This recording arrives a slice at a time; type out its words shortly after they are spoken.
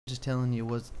Just telling you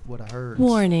what I heard.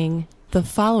 Warning. The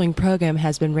following program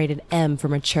has been rated M for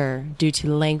mature due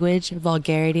to language,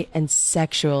 vulgarity, and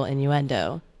sexual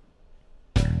innuendo.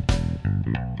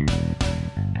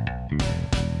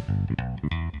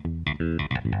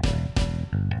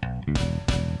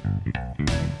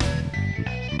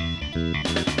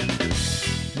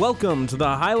 Welcome to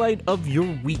the highlight of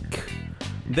your week.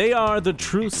 They are the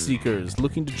truth seekers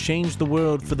looking to change the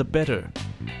world for the better.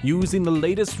 Using the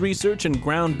latest research and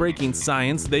groundbreaking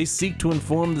science, they seek to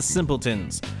inform the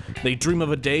simpletons. They dream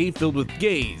of a day filled with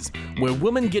gays, where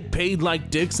women get paid like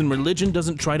dicks and religion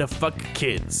doesn't try to fuck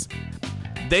kids.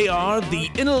 They are the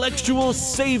intellectual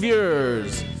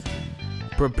saviors.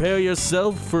 Prepare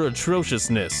yourself for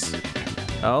atrociousness.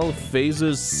 All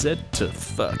phasers set to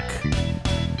fuck.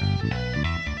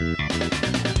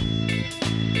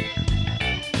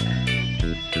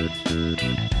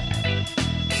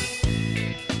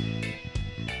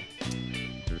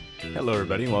 Hello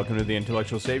everybody, welcome to the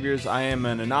Intellectual Saviors. I am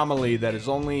an anomaly that is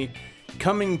only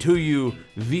coming to you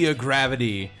via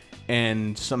gravity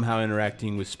and somehow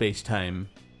interacting with space-time.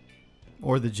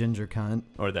 Or the ginger cunt.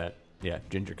 Or that, yeah,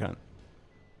 ginger cunt.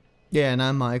 Yeah, and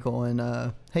I'm Michael,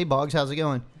 and hey Boggs, how's it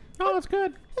going? Oh, it's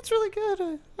good. It's really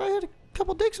good. I had a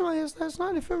couple dicks in my ass last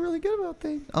night. I feel really good about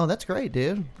things. Oh, that's great,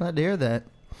 dude. Glad to hear that.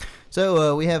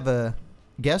 So we have a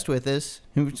guest with us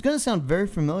who's going to sound very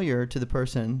familiar to the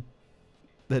person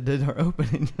that did our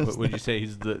opening. What would you say?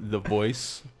 He's the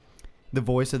voice? The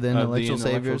voice of the Intellectual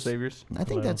Saviors? I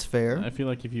think that's fair. I feel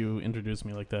like if you introduce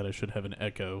me like that, I should have an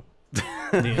echo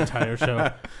the entire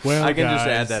show. Well, I can guys, just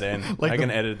add that in. Like I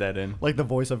can edit that in. Like the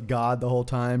voice of God the whole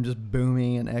time, just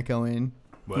booming and echoing.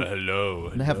 Well, hello.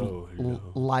 And have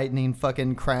lightning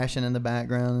fucking crashing in the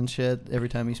background and shit every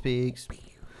time he speaks.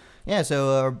 Yeah,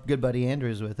 so our good buddy Andrew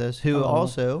is with us, who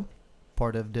also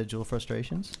part of Digital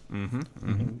Frustrations.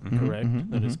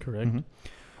 Correct. That is correct.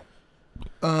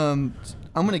 I'm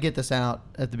gonna get this out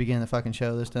at the beginning of the fucking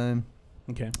show this time.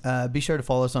 Okay. Be sure to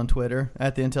follow us on Twitter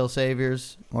at the Intel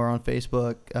Saviors or on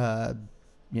Facebook.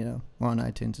 We're on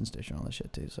iTunes and Stitcher and all that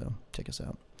shit too. So check us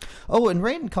out. Oh, and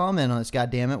rate and comment on this.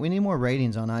 Goddammit, we need more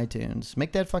ratings on iTunes.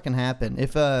 Make that fucking happen.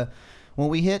 If when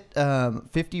we hit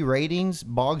 50 ratings,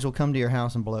 Boggs will come to your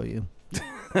house and blow you.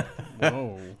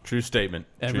 Whoa. True statement.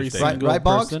 Every statement. single right,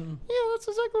 Boggs? person. Yeah, that's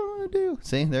exactly what I'm gonna do.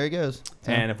 See, there he goes.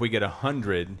 So, And if we get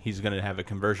 100, he's going to have a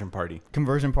conversion party.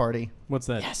 conversion party. What's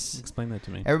that? Yes. Explain that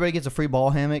to me. Everybody gets a free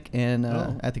ball hammock and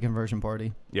at the conversion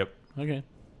party. Yep. Okay.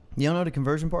 You don't know what a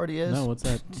conversion party is? No, what's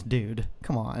that? Dude,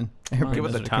 come on. Come Get on,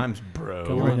 with the Mr. times, bro.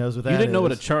 Come Everybody on. knows what that You didn't know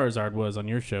what a is. Charizard was on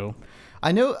your show.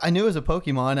 I knew it was a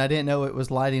Pokemon. I didn't know it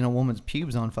was lighting a woman's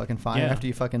pubes on fucking fire Yeah. after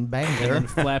you fucking banged And her. then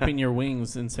flapping your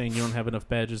wings and saying you don't have enough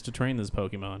badges to train this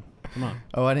Pokemon. Come on.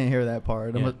 Oh, I didn't hear that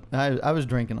part. Yeah. I was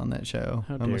drinking on that show.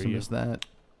 How I must dare have you. missed that.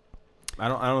 I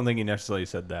don't think he necessarily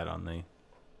said that on the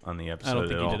episode I don't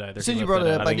think at he all. did either. Since He you left brought that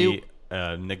it out. up, I I think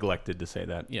he neglected to say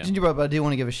that. Yeah. Since you brought up, I do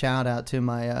want to give a shout out to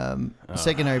my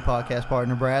secondary podcast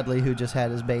partner Bradley, who just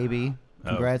had his baby.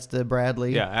 Congrats to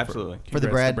Bradley. Yeah, absolutely. For the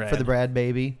Congrats Brad to for the Brad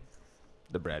baby.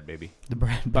 The Brad baby. The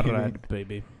Brad baby. Brad,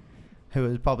 baby. Who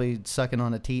is probably sucking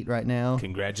on a teat right now.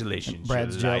 Congratulations.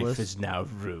 Brad's your jealous. life is now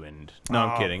ruined. No,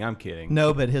 I'm kidding.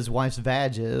 No, but his wife's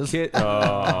vag is.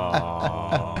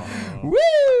 Oh.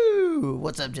 Woo!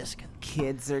 What's up, Jessica?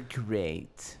 Kids are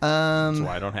great. That's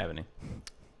why I don't have any.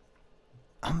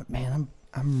 I'm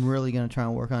really gonna try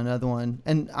and work on another one,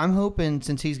 and I'm hoping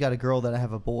since he's got a girl that I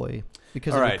have a boy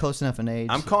because we're close enough in age.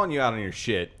 I'm calling you out on your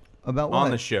shit. About what?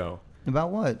 On the show.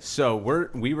 About what? So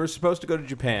we were supposed to go to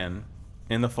Japan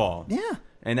in the fall. Yeah.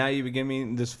 And now you give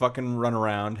me this fucking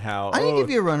runaround. How I didn't give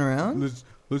you a runaround.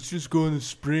 Let's just go in the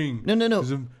spring. No.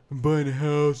 'Cause I'm buying a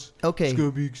house. Okay. It's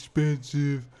gonna be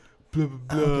expensive. Blah blah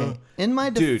blah. Okay. In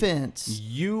my Dude, defense,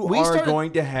 you are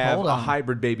going to have Hold a on.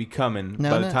 hybrid baby coming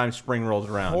No, by no. the time spring rolls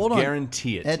around. Hold on.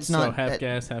 Guarantee it. That's So not half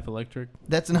gas, half electric.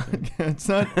 That's not. It's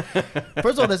not.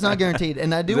 First of all, that's not guaranteed.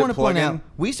 And I do Is it want to point plug-in? out,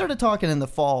 we started talking in the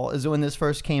fall is when this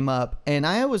first came up, and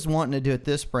I was wanting to do it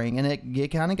this spring, and it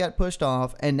kind of got pushed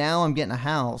off. And now I'm getting a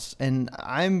house, and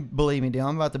believe me, dude,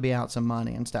 I'm about to be out some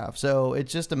money and stuff. So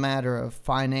it's just a matter of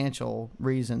financial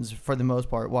reasons for the most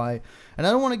part. Why? And I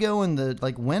don't want to go in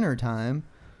the winter time.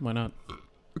 Why not?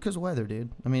 Because of weather, dude.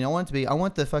 I mean, I want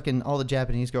the fucking all the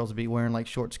Japanese girls to be wearing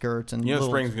short skirts and. You know, little,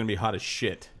 spring's gonna be hot as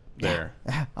shit there.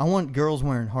 I want girls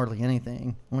wearing hardly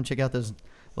anything. I want to check out those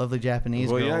lovely Japanese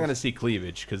girls. Well, you're not gonna see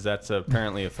cleavage because that's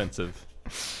apparently offensive.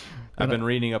 I've been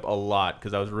reading up a lot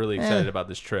because I was really excited about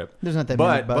this trip. There's not that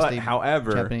many busty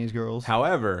however, Japanese girls.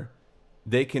 However,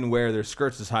 they can wear their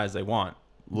skirts as high as they want.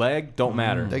 Leg don't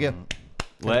matter. There you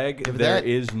go. Leg, Give it there that.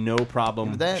 is no problem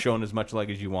Give it that. showing as much leg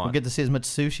as you We'll want. get to see as much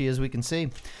sushi as we can see.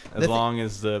 As long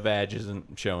as the vag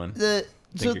isn't showing. I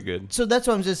think you're good. So that's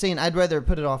what I'm just saying. I'd rather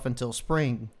put it off until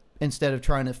spring instead of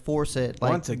trying to force it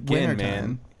like Once again, wintertime.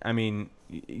 man, I mean,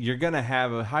 you're going to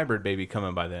have a hybrid baby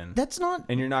coming by then. That's not...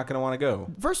 And you're not going to want to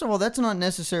go. First of all, that's not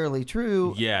necessarily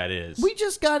true. Yeah, it is. We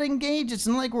just got engaged. It's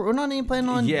not like we're not even planning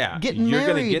on getting you're married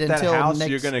gonna get that until house. next...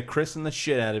 You're going to christen the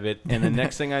shit out of it. And the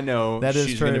next thing I know, That is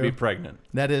she's going to true. be pregnant.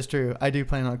 That is true. I do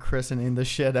plan on christening the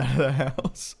shit out of the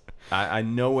house. I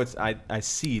know I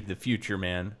see the future,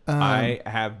 man. I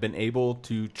have been able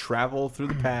to travel through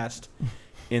the past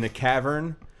in a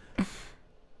cavern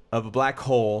of a black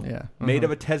hole made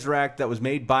of a tesseract that was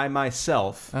made by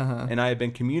myself, and I have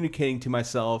been communicating to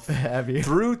myself Have you?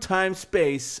 through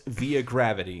time-space via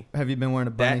gravity. Have you been wearing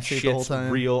a bunny That suit the whole shit's time?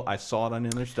 real. I saw it on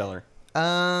Interstellar.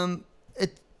 I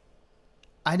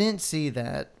didn't see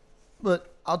that,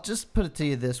 but I'll just put it to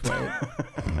you this way.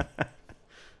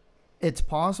 It's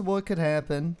possible it could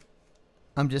happen.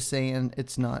 I'm just saying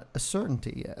it's not a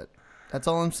certainty yet. That's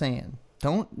all I'm saying.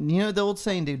 Don't, you know the old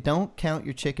saying, dude, don't count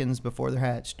your chickens before they're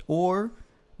hatched or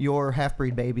your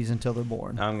half-breed babies until they're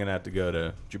born. I'm going to have to go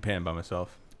to Japan by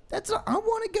myself. That's not, I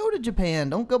want to go to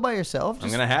Japan. Don't go by yourself. I'm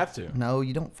going to have to. No,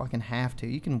 you don't fucking have to.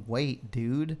 You can wait,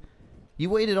 dude. You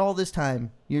waited all this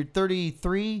time. You're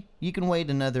 33. You can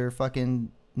wait another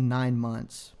fucking 9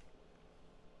 months.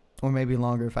 Or maybe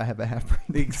longer if I have a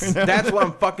half-breed. That's what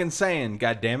I'm fucking saying,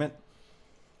 God damn it.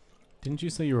 Didn't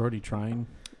you say you were already trying?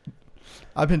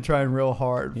 I've been trying real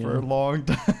hard for a long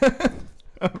time.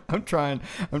 I'm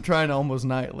trying almost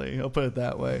nightly. I'll put it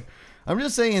that way. I'm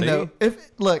just saying though,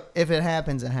 if it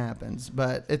happens, it happens,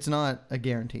 but it's not a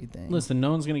guaranteed thing. Listen,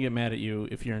 no one's gonna get mad at you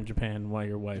if you're in Japan while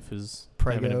your wife is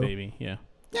having a baby. Yeah.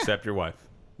 Except your wife.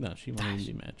 No, she won't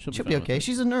even be mad. She'll fine be with okay. it.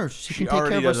 She's a nurse. She can take already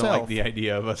care of doesn't herself. like the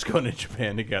idea of us going to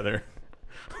Japan together.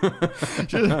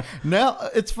 Now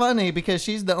it's funny because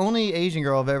she's the only Asian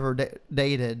girl I've ever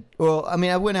dated. Well, I mean,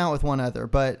 I went out with one other,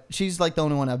 but she's like the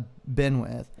only one I've been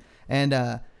with, and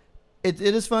it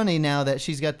is funny now that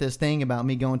she's got this thing about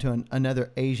me going to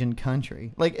another Asian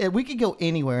country. Like we could go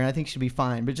anywhere, and I think she'd be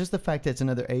fine. But just the fact that it's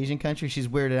another Asian country, she's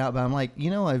weirded out. But I'm like,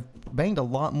 I've banged a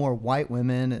lot more white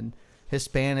women and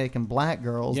Hispanic and black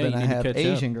girls than I have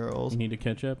Asian girls. You need to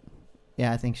catch up.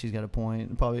 Yeah, I think she's got a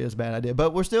point. It probably is a bad idea.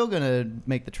 But we're still going to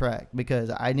make the trek because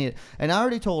I need it. And I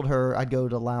already told her I'd go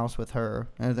to Laos with her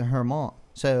and her mom.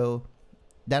 So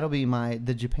that'll be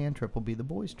the Japan trip will be the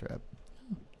boys' trip.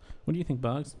 What do you think,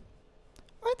 Boggs?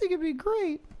 I think it'd be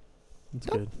great. That's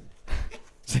good.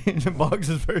 See, Boggs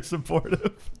is very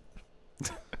supportive.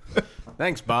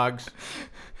 Thanks, Boggs.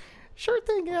 Sure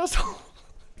thing, asshole.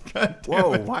 God damn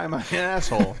Whoa, it. why am I an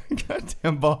asshole?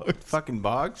 Goddamn Boggs. Fucking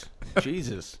Boggs?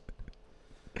 Jesus.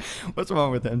 What's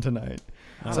wrong with him tonight?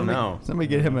 I don't know. Somebody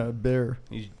get him a beer.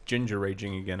 He's ginger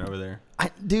raging again over there.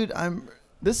 Dude,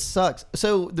 this sucks.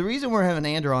 So the reason we're having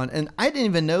Andrew on, and I didn't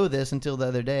even know this until the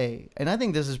other day, and I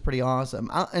think this is pretty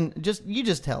awesome. You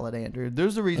just tell it, Andrew.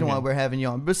 There's a reason why we're having you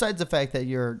on. Besides the fact that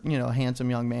you're, a handsome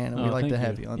young man, and we like to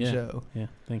have you on the show. Yeah,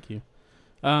 thank you.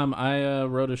 I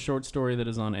wrote a short story that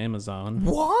is on Amazon.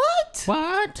 What?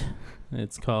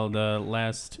 It's called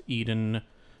Last Eden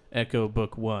Echo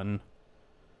Book 1.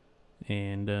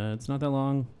 And it's not that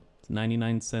long. It's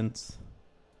 99 cents.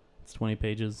 It's 20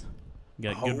 pages.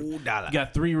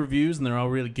 Got 3 reviews, and they're all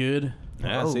really good.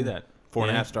 Yeah, I see that.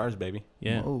 4.5 stars, baby.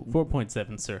 Yeah. Whoa.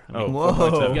 4.7, sir. I mean, Whoa.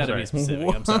 4.7. I've got to be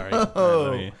specific. I'm sorry.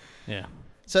 Whoa. Yeah.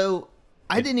 So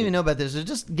I didn't even know about this. So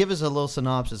just give us a little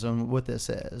synopsis on what this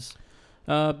is.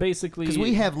 Basically, Because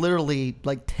we have literally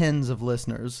like tens of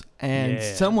listeners, and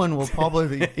someone will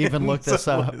probably even look this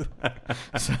up.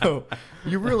 So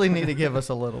you really need to give us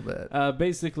a little bit.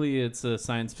 Basically, it's a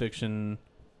science fiction,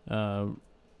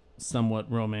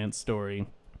 somewhat romance story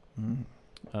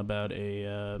about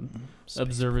a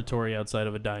observatory outside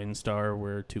of a dying star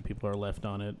where 2 people are left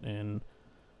on it, and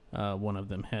one of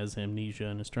them has amnesia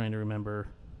and is trying to remember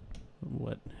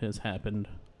what has happened.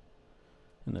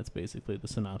 And that's basically the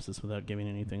synopsis without giving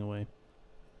anything away.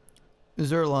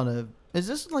 Is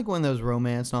this like one of those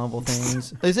romance novel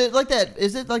things? Is it like that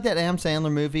Adam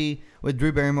Sandler movie with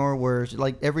Drew Barrymore where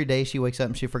like every day she wakes up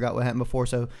and she forgot what happened before?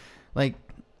 So like,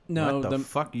 no, what the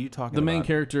fuck are you talking about? The main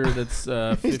character that's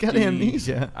 50, he's got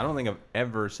amnesia. I don't think I've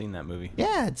ever seen that movie.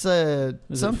 Yeah, it's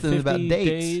something about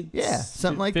dates. Yeah,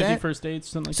 something like 50 that. First dates,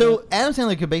 something like So that. Adam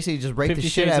Sandler could basically just rape the 50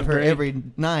 shit Shades out of of her Grey. every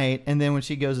night, and then when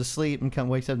she goes to sleep and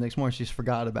wakes up the next morning, she's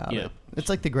forgot about it. It's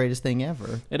like the greatest thing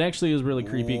ever. It actually is really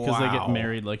creepy because they get Wow.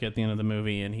 married like at the end of the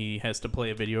movie, and he has to play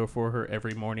a video for her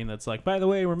every morning that's like, by the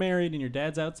way, we're married, and your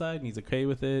dad's outside, and he's okay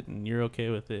with it, and you're okay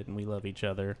with it, and we love each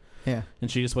other. Yeah. And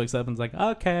she just wakes up and's like,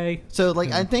 okay. So,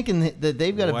 like, I'm thinking that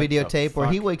they've got a What the videotape where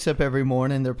he fuck? wakes up every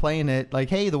morning, they're playing it, like,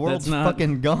 hey, the world's not-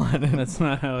 fucking gone. That's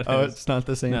not how it is. Oh, it's not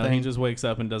the same No, thing. he just wakes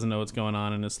up and doesn't know what's going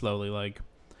on and is slowly like...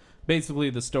 Basically,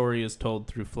 the story is told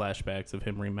through flashbacks of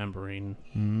him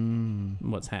remembering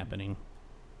what's happening.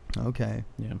 Okay.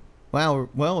 Yeah. Wow.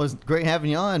 Well, it was great having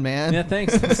you on, man. Yeah,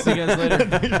 thanks. See you guys later.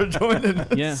 Thanks for joining us.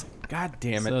 Yeah. God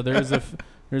damn it. So there's a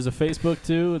Facebook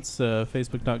too. It's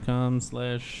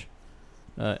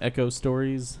facebook.com/Echo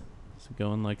Stories. So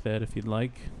go and like that if you'd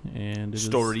like. And it is-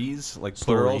 Stories, like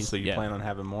plural, Stories, so you yeah. plan on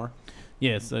having more?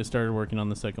 Yes, I started working on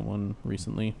the second one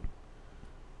recently.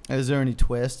 Is there any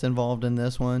twist involved in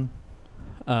this one?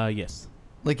 Yes.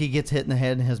 Like he gets hit in the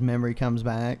head and his memory comes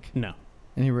back, No.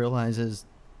 and he realizes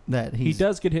that He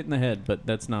does get hit in the head, but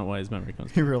that's not why his memory comes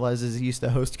back. He realizes he used to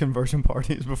host conversion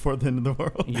parties before the end of the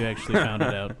world. You actually found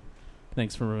it out.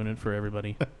 Thanks for ruining it for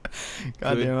everybody.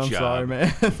 God Good damn, I'm job. sorry,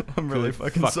 man. I'm really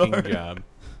Good fucking sorry. job.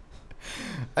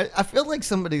 I feel like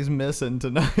somebody's missing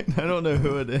tonight. I don't know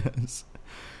who it is.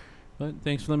 But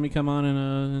thanks for letting me come on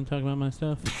and talk about my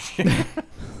stuff.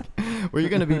 Well, you're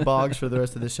going to be Boggs for the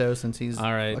rest of the show since he's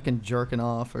All right. fucking jerking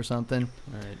off or something.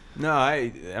 All right. No,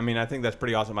 I mean, I think that's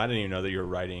pretty awesome. I didn't even know that you were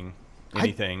writing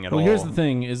anything at all. Well, here's the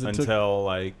thing: is it took until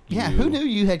like Yeah, who knew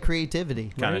you had creativity?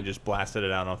 Kind of Right? just blasted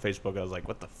it out on Facebook. I was like,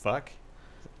 what the fuck?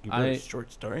 You wrote a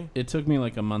short story? it took me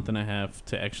like a month and a half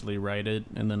to actually write it,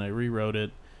 and then I rewrote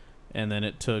it, and then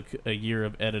it took a year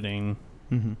of editing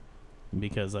Mm-hmm.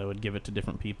 because I would give it to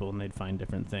different people and they'd find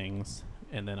different things,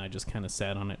 and then I just kind of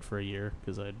sat on it for a year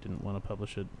because I didn't want to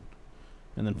publish it,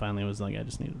 and then finally I was like, I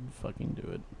just needed to fucking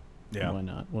do it. Yeah. Why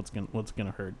not? What's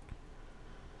gonna hurt?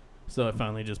 So I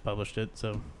finally just published it.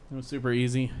 So it was super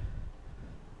easy.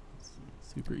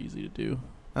 Super easy to do.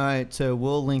 All right, so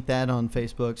we'll link that on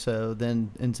Facebook. So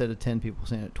then instead of 10 people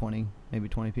seeing it, 20, maybe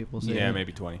 20 people seeing it. Yeah,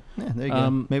 maybe 20. Yeah, there you go.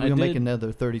 Maybe I we'll make did-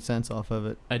 another 30 cents off of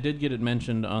it. I did get it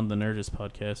mentioned on the Nerdist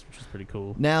podcast, which is pretty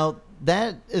cool. Now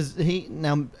that is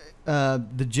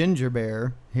the ginger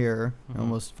bear here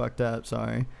almost fucked up.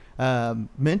 Sorry,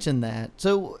 mentioned that.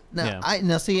 So now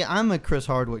Yeah. I'm a Chris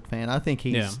Hardwick fan. I think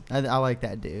he's Yeah. I like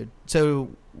that dude. So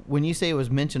when you say it was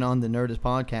mentioned on the Nerdist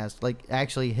podcast, like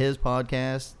actually his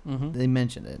podcast, Mm-hmm. they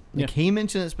mentioned it. Like Yeah. he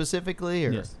mentioned it specifically,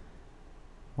 or Yes.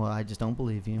 well, I just don't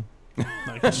believe you.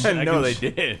 I can sh- I no, can they sh-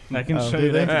 did. I can Oh, show do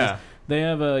you they? that. Yeah. They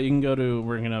have you can go to,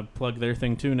 we're going to plug their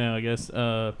thing too now, I guess.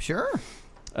 Sure.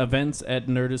 Events at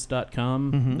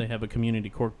nerdist.com. Mhm. They have a community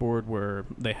corkboard where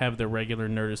they have their regular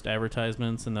Nerdist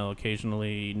advertisements, and they'll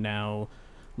occasionally now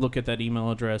look at that email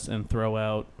address and throw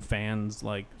out fans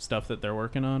like stuff that they're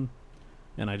working on.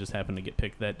 And I just happened to get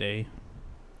picked that day.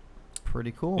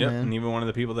 Pretty cool, Yep, man. and even one of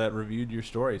the people that reviewed your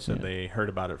story said Yeah. they heard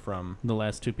about it from. The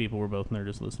last two people were both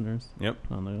Nerdist listeners. Yep.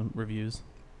 On the reviews.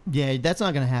 Yeah, that's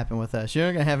not going to happen with us. You're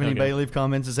not going to have anybody Okay. leave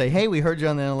comments and say, hey, we heard you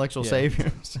on the Intellectual Yeah.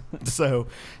 Saviors. So,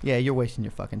 yeah, you're wasting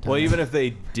your fucking time. Well, even if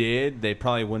they did, they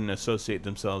probably wouldn't associate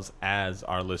themselves as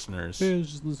our listeners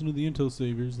just listen to the Intel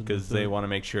Saviors. because they want to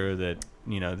make sure that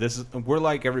we're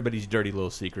like everybody's dirty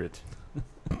little secret.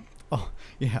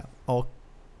 Yeah, all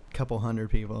couple hundred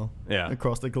people Yeah.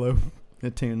 across the globe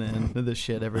that tune in to this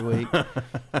shit every week.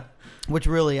 Which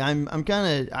really, I'm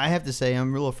kind of, I have to say,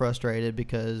 I'm real frustrated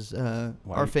because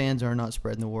our fans are not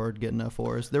spreading the word good enough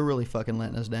for us. They're really fucking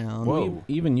letting us down. Whoa.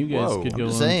 Even you guys Whoa. could I'm go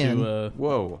just on saying. to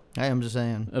Whoa. Hey, I'm just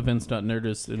saying.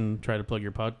 events.nerdist and try to plug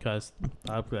your podcast.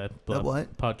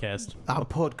 What? Podcast. A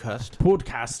podcast.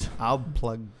 Podcast.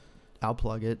 I'll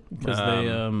plug it.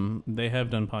 Because they have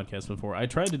done podcasts before. I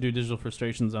tried to do Digital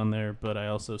Frustrations on there, but I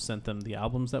also sent them the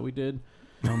albums that we did.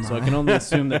 So I can only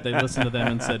assume that they listened to them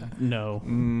and said no.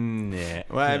 Nah.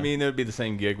 Well, I Yeah. mean, it would be the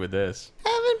same gig with this.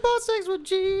 Having butt sex with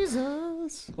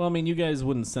Jesus. Well, I mean, you guys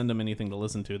wouldn't send them anything to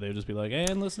listen to. They would just be like,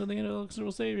 and listen to the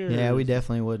Intellectual Savior. Yeah, we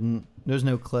definitely wouldn't. There's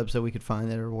no clips that we could find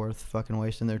that are worth fucking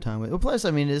wasting their time with. Well, plus, I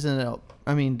mean,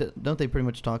 don't they pretty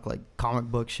much talk like comic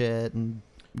book shit and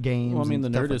games? Well, I mean, the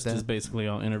and stuff Nerdist like is that? basically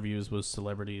all interviews with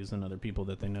celebrities and other people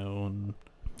that they know, and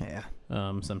Yeah.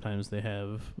 sometimes they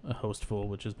have a hostful,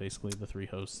 which is basically the three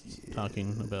hosts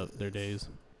talking about their days.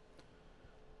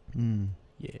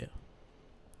 Yeah,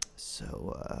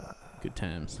 So, good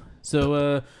times.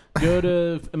 So go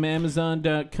to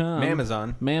Amazon.com.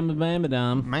 Amazon.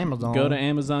 Mamadam. Amazon. Go to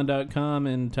Amazon.com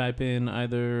and type in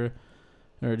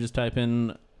just type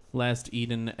in Last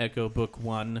Eden Echo Book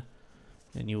 1.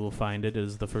 and you will find it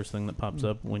as the first thing that pops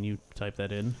up when you type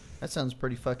that in. That sounds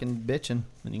pretty fucking bitchin'.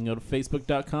 And you can go to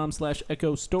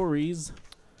facebook.com/Echo Stories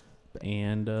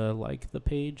and like the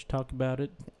page, talk about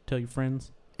it, tell your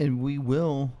friends. And we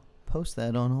will post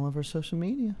that on all of our social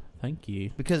media. Thank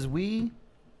you. Because we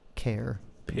care.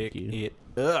 Pick it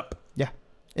up. Yeah.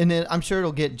 And then I'm sure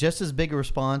it'll get just as big a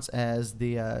response as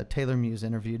the Taylor Muse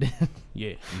interview did.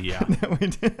 Yeah. Yeah. That we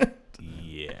did.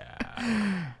 Yeah.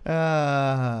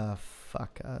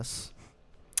 Fuck us.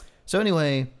 So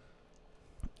anyway,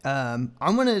 I'm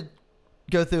going to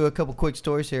go through a couple quick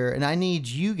stories here, and I need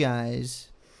you guys,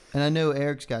 and I know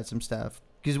Eric's got some stuff,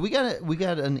 because we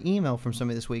got an email from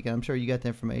somebody this week, and I'm sure you got the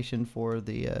information for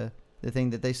the thing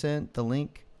that they sent, the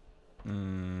link.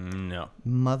 No.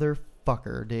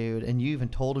 Motherfucker, dude. And you even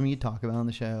told him you'd talk about it on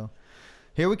the show.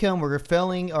 Here we come. We're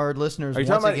failing our listeners. Are you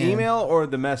talking about email or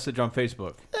the message on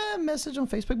Facebook? Message on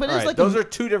Facebook, but All it's right, like those are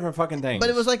two different fucking things. But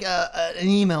it was like an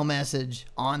email message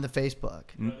on the Facebook.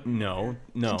 No.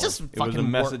 It just It was a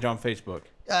message on Facebook.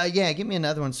 Yeah, give me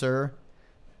another one, sir.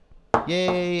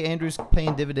 Yay, Andrew's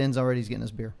paying dividends already. He's getting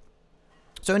his beer.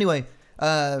 So anyway,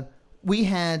 we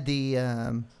had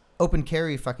the open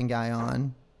carry fucking guy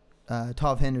on,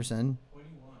 Tov Henderson,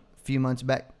 a few months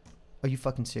back. Are you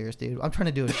fucking serious, dude? I'm trying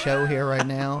to do a show here right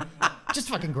now. Just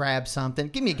fucking grab something.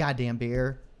 Give me a goddamn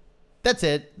beer. That's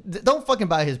it. Don't fucking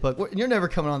buy his book. You're never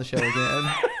coming on the show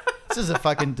again. This is a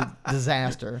fucking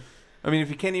disaster. I mean,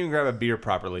 if you can't even grab a beer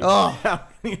properly. Oh,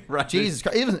 right. Jesus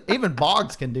Christ. Even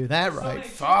Boggs can do that right.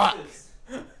 Fuck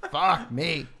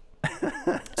me.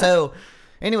 So,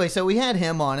 anyway, so we had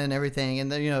him on and everything.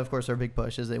 And, then, of course, our big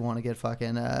push is they want to get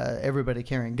fucking everybody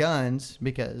carrying guns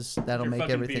because that'll make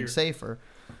everything safer.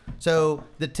 So,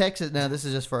 the Texas, now this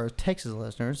is just for our Texas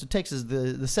listeners. So Texas,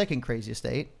 the second craziest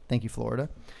state. Thank you, Florida.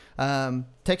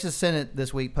 Texas Senate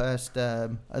this week passed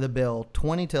the bill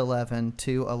 20-11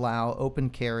 to allow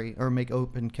open carry or make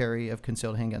open carry of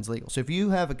concealed handguns legal. So if you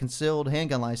have a concealed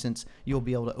handgun license, you'll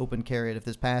be able to open carry it if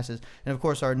this passes. And of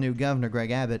course, our new governor,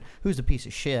 Greg Abbott, who's a piece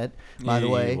of shit, by the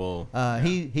way,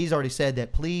 he's already said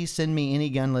that please send me any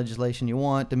gun legislation you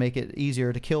want to make it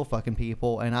easier to kill fucking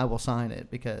people, and I will sign it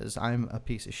because I'm a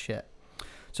piece of shit.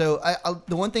 So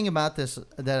the one thing about this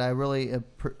that I really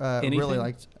really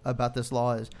liked about this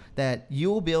law is that you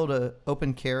will be able to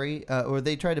open carry, or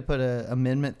they tried to put an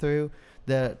amendment through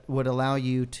that would allow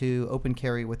you to open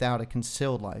carry without a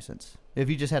concealed license. If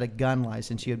you just had a gun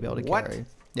license, you'd be able to carry. What?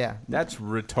 Yeah. That's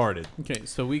retarded. Okay,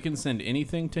 so we can send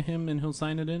anything to him and he'll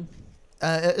sign it in?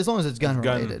 As long as it's gun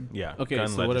related. Yeah. Okay, gun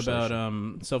so what about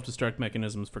self-destruct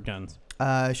mechanisms for guns?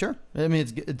 Sure. I mean,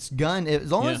 it's gun.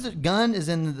 As long as the gun is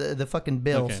in the fucking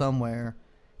bill somewhere,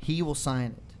 he will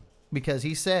sign it. Because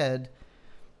he said,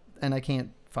 and I can't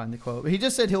find the quote, but he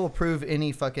just said he'll approve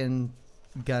any fucking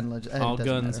gun legislation. All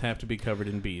guns have to be covered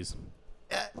in bees.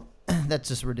 That's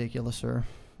just ridiculous, sir.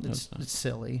 It's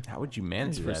silly. How would you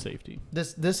manage that? For safety.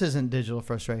 This isn't digital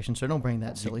frustration, so don't bring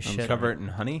that silly shit. Cover it in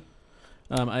honey?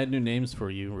 I had new names for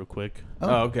you real quick.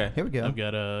 Oh, okay. Here we go. I've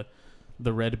got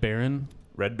the Red Baron.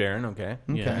 Red Baron, okay.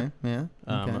 Okay, yeah.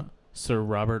 Okay. Sir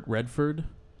Robert Redford.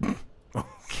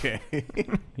 Okay.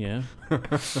 Yeah. All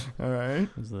right.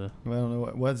 I don't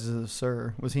know. What's the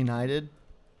sir? Was he knighted?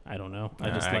 I don't know.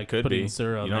 I just like could putting be.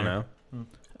 sir on there. You there.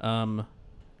 don't know.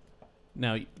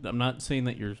 Now, I'm not saying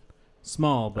that you're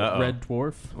small, but Red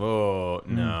Dwarf. Oh,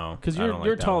 no. Because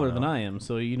you're taller than I am,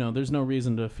 so, there's no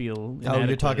reason to feel inadequate. Oh,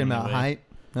 you're talking about height?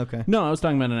 Okay. No, I was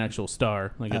talking about an actual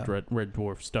star, like a red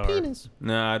dwarf star. Penis.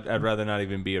 No, I'd rather not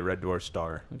even be a red dwarf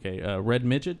star. Okay, red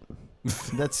midget.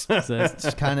 That's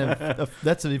kind of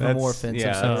that's even more offensive.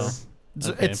 Yeah,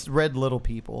 it's red little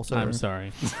people. So I'm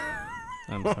sorry.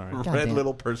 I'm sorry. Red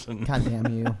little person. God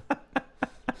damn you.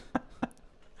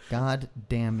 God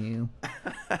damn you.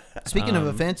 Speaking of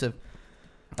offensive.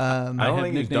 I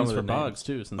have nicknames for Boggs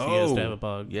too, since he has to have a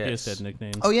Bog. Yes. He has to have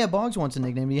nicknames. Oh yeah, Boggs wants a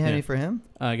nickname. Do you have any for him?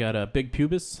 I got a Big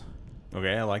Pubis.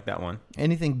 Okay, I like that one.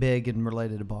 Anything big and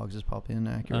related to Boggs is probably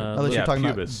inaccurate. Unless you're talking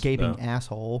Pubis, about gaping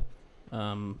asshole.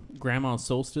 Grandma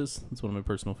Solstice. That's one of my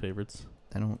personal favorites.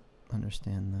 I don't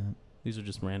understand that. These are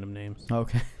just random names.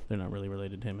 Okay. They're not really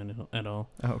related to him at all.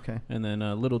 Oh, okay. And then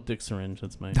Little Dick Syringe.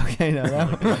 That's my. Okay, no.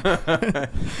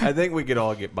 I think we could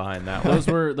all get behind that one.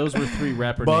 Those were three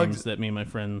rapper names that me and my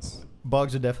friends.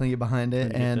 Boggs would definitely get behind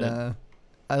it, and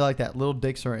I like that. Little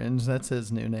Dick Syringe. That's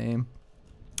his new name.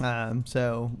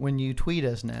 So when you tweet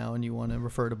us now and you want to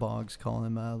refer to Boggs, call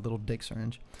him Little Dick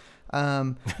Syringe.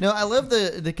 No, I love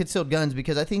the concealed guns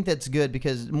because I think that's good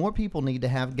because more people need to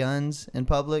have guns in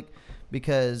public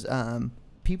because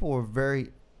people are very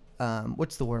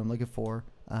what's the word I'm looking for?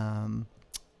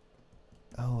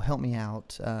 Help me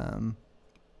out.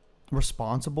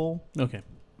 responsible. Okay.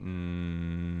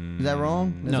 Is that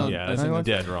wrong? No, that's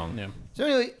dead wrong. Yeah. So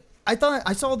anyway,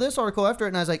 I saw this article after it,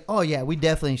 and I was like, oh yeah, we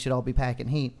definitely should all be packing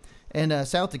heat. In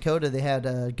South Dakota, they had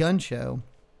a gun show,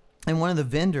 and one of the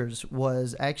vendors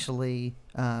was actually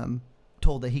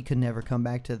told that he could never come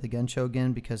back to the gun show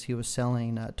again because he was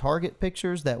selling Target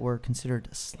pictures that were considered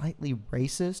slightly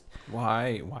racist.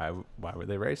 Why were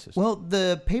they racist? Well,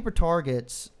 the paper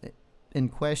targets in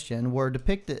question were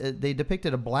depicted. They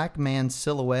depicted a black man's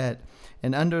silhouette,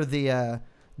 and under the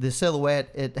silhouette,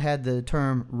 it had the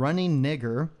term "running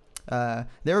nigger."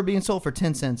 They were being sold for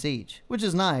 10 cents each, which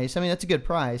is nice. I mean, that's a good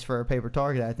price for a paper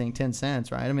target, I think, 10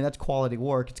 cents, right? I mean, that's quality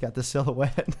work. It's got the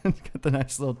silhouette. It's got the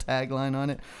nice little tagline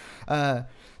on it.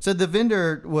 So the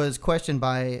vendor was questioned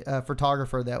by a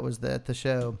photographer that was at the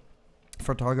show.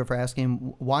 Photographer asked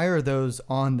him, why are those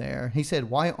on there? He said,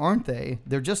 why aren't they?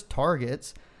 They're just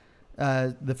targets.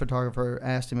 The photographer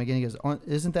asked him again, he goes,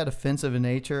 isn't that offensive in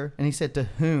nature? And he said, to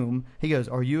whom? He goes,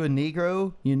 are you a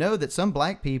Negro? You know that some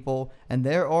black people, and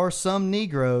there are some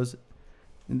Negroes,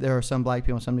 there are some black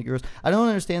people and some Negroes. I don't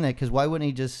understand that, because why wouldn't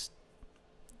he just,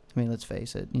 I mean, let's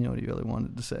face it, you know what he really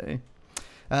wanted to say.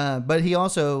 But he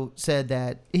also said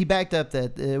that he backed up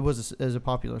that it was a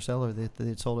popular seller, that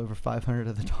they'd sold over 500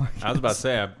 of the targets. I was about to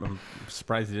say, I'm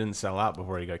surprised he didn't sell out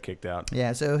before he got kicked out.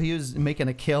 Yeah, so he was making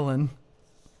a killing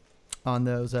on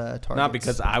those targets. Not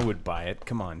because I would buy it.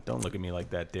 Come on, don't look at me like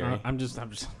that, Derry. I'm just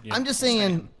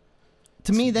saying.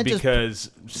 To me, that because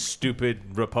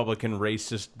stupid Republican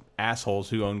racist assholes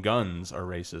who own guns are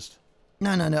racist.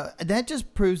 No. That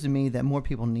just proves to me that more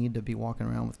people need to be walking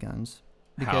around with guns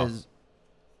because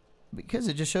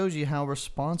it just shows you how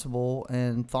responsible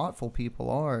and thoughtful people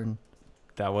are, and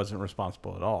that wasn't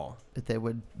responsible at all. That they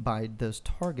would buy those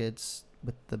targets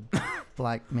with the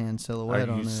black man silhouette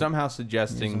on it. Are you somehow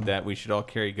suggesting that we should all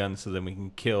carry guns so that we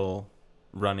can kill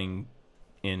running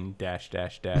in dash?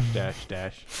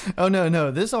 Oh, no.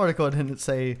 This article didn't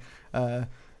say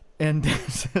in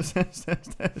dash.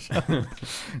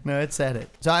 No, it said it.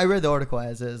 So I read the article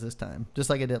as is this time, just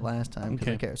like I did last time.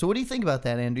 Okay. I care. So what do you think about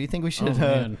that, Andrew? Do you think we should...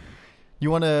 you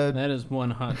want to... That is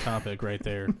one hot topic right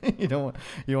there. You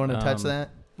want to touch that?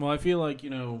 Well, I feel like,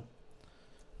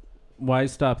 why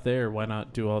stop there? Why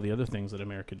not do all the other things that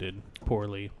America did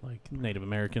poorly, like Native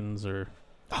Americans or...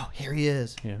 Oh, here he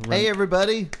is. Yeah, Hey,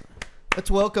 everybody.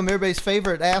 Let's welcome everybody's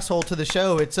favorite asshole to the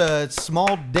show. It's a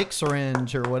small dick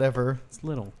syringe or whatever. It's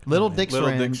little. Little dick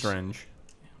syringe. Little dick syringe.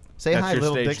 Say That's hi, your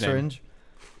little stage dick name. syringe.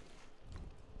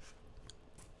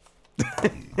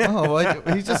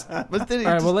 He just... All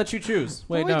right, we'll let you choose.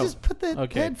 Wait, no. He just put the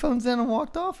headphones in and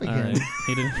walked off again. All right.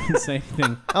 He didn't even say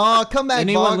anything. Oh, come back,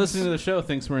 Anyone Boggs. listening to the show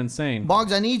thinks we're insane.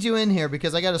 Boggs, I need you in here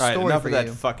because I got a story enough for of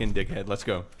you. that fucking dickhead. Let's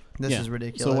go. This is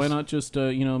ridiculous. So why not just,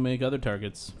 make other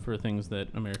targets for things that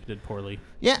America did poorly?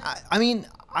 Yeah, I mean,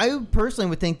 I personally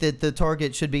would think that the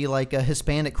target should be like a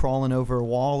Hispanic crawling over a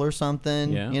wall or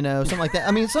something. Yeah. Something like that.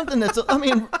 I mean, something that's... I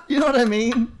mean, you know what I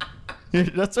mean?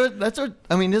 That's what...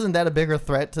 I mean, isn't that a bigger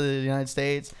threat to the United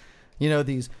States?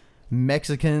 These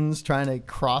Mexicans trying to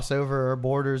cross over our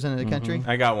borders into the country.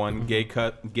 I got one. Gay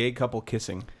couple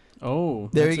kissing. Oh,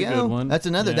 there that's you a go. Good one. That's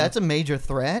another. Yeah. That's a major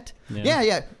threat.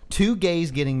 Yeah. 2 gays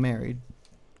getting married.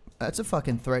 That's a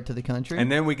fucking threat to the country.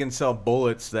 And then we can sell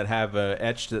bullets that have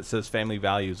etched that says family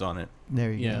values on it.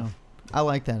 There you go. I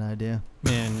like that idea.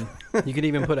 Man, you could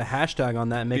even put a hashtag on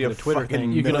that and make it a Twitter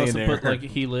thing. You could also put like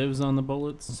he lives on the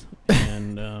bullets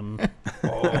and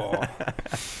Well,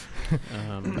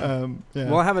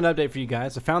 I have an update for you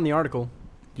guys. I found the article.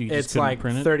 It's like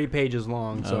 30 pages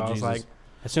long. So I was like,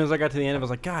 as soon as I got to the end, I was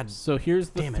like, God. So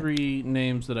here's the 3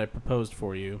 names that I proposed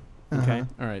for you. Okay.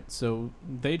 All right. So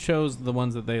they chose the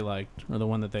ones that they liked, or the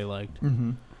one that they liked.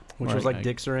 Mm-hmm. Which was like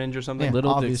Dick Syringe or something? Yeah,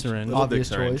 Little obvious, Dick Syringe. Obvious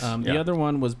choice. The other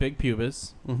one was Big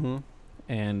Pubis Mm-hmm.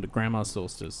 and Grandma's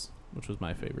Solstice, which was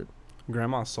my favorite.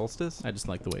 Grandma's Solstice? I just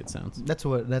like the way it sounds. That's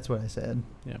what I said.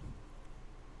 Yeah.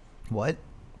 What?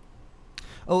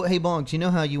 Oh, hey, Bonks, you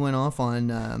know how you went off on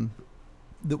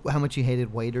how much you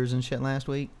hated waiters and shit last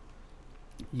week?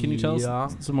 Can you tell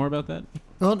us some more about that?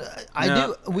 Well,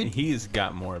 He's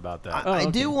got more about that.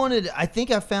 I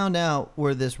think I found out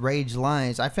where this rage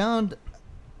lies.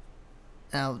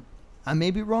 Now, I may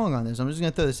be wrong on this. I'm just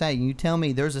going to throw this at you. You tell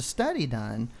me. There's a study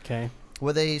done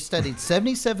where they studied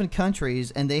 77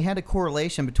 countries, and they had a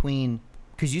correlation between,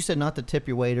 because you said not to tip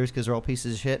your waiters because they're all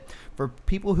pieces of shit. For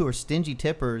people who are stingy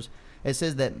tippers, it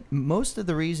says that most of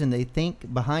the reason they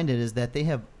think behind it is that they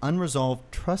have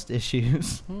unresolved trust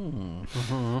issues.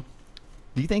 Mm-hmm.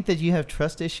 Do you think that you have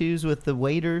trust issues with the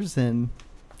waiters and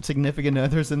significant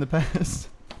others in the past?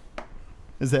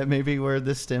 Is that maybe where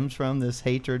this stems from? This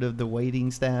hatred of the waiting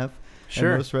staff at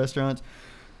most restaurants.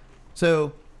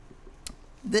 So,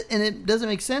 and it doesn't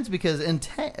make sense because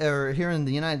here in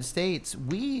the United States,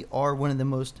 we are one of the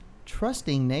most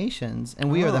trusting nations,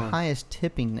 and we are the highest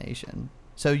tipping nation.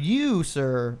 So you,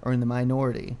 sir, are in the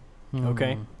minority.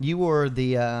 Okay. You are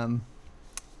the.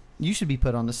 You should be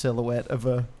put on the silhouette of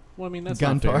a. Well, I mean that's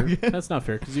gun not fair. target. That's not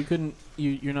fair because you couldn't.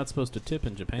 You're not supposed to tip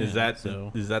in Japan. Is that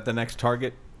the next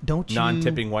target?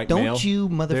 Non-tipping white don't male? Don't you,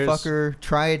 motherfucker,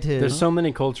 try to. There's so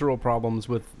many cultural problems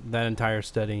with that entire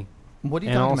study. What are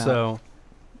you talking about? And also,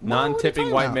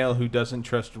 non-tipping white male who doesn't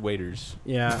trust waiters.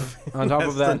 Yeah. On top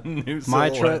of that,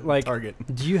 my target.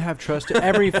 Do you have trust?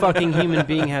 Every fucking human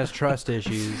being has trust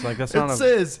issues. Like that's not. It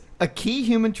says a key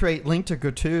human trait linked to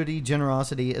gratuity,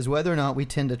 generosity, is whether or not we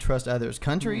tend to trust others.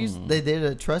 Countries, they did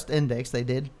a trust index. They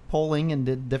did polling and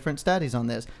did different studies on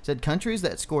this. Said countries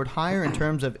that scored higher in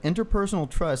terms of interpersonal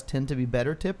trust tend to be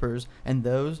better tippers, and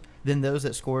those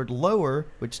that scored lower,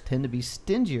 which tend to be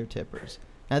stingier tippers.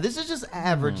 Now this is just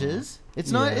averages.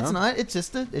 It's not. It's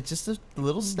just a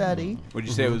little study. Would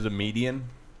you say it was a median?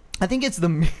 I think it's the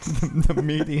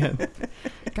median.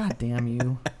 God damn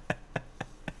you.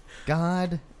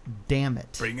 God damn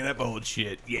it. Bringing up old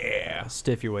shit. Yeah.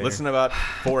 Stiff your waiter. Listen about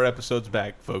 4 episodes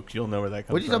back, folks. You'll know where that comes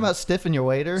from. What are you talking about? Stiffing your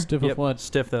waiter? Stiff of what?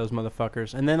 Stiff those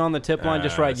motherfuckers. And then on the tip line,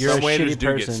 just write you're a shitty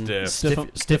person. Get stiff.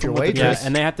 Stiff your waitress. Yeah,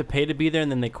 and they have to pay to be there, and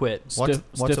then they quit. Stiff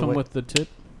them with the tip.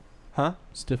 Huh?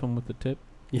 Stiff them with the tip.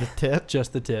 The tip?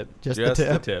 Just the tip. Just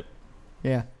the tip.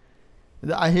 Yeah.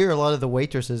 I hear a lot of the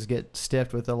waitresses get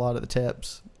stiffed with a lot of the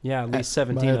tips. Yeah, at least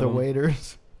 17 of the them.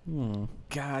 waiters.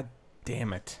 God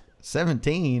damn it.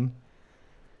 17?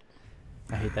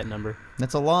 I hate that number.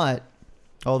 That's a lot.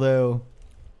 Although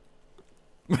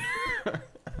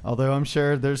I'm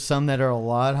sure there's some that are a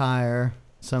lot higher.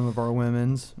 Some of our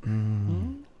women's.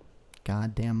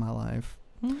 God damn my life.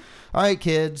 All right,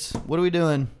 kids. What are we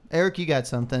doing? Eric, you got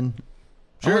something.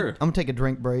 Sure. I'm going to take a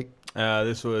drink break.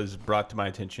 This was brought to my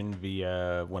attention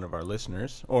via one of our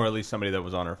listeners, or at least somebody that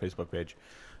was on our Facebook page.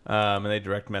 And they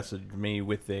direct messaged me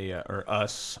with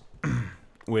us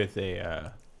with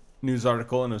a news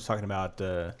article, and it was talking about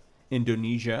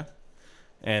Indonesia.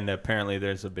 And apparently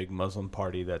there's a big Muslim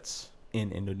party that's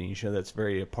in Indonesia that's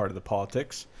very a part of the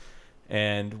politics.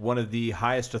 And one of the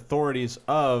highest authorities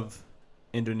of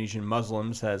Indonesian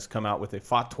Muslims has come out with a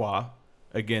fatwa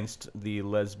against the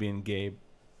lesbian, gay,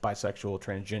 bisexual,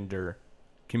 transgender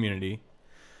community,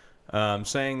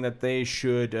 saying that they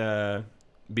should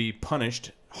be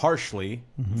punished harshly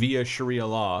via Sharia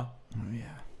law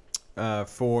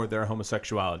for their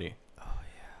homosexuality.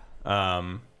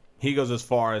 He goes as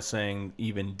far as saying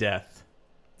even death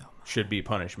should be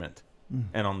punishment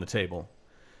and on the table,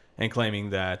 and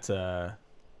claiming that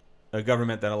a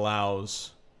government that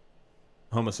allows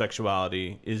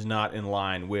homosexuality is not in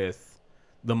line with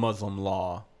the Muslim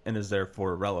law and is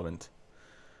therefore irrelevant.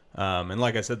 And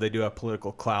like I said, they do have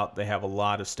political clout. They have a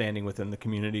lot of standing within the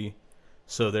community.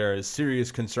 So there is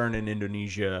serious concern in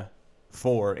Indonesia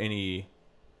for anybody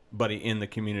in the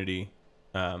community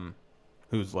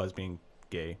who's lesbian,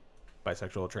 gay,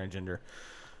 bisexual, transgender,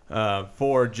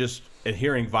 for just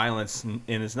adhering violence. And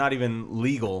it's not even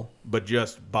legal, but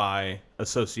just by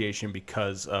association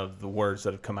because of the words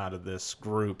that have come out of this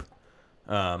group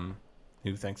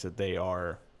who thinks that they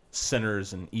are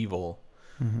sinners and evil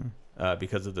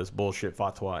because of this bullshit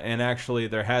fatwa. And actually,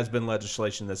 there has been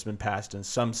legislation that's been passed in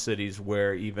some cities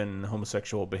where even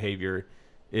homosexual behavior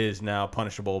is now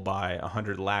punishable by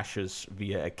 100 lashes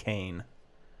via a cane.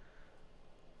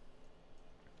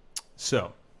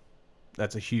 So,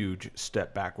 that's a huge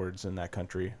step backwards in that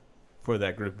country for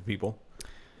that group of people.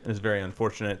 It's very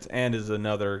unfortunate, and is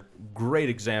another great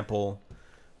example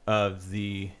of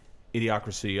the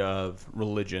idiocracy of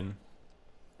religion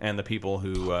and the people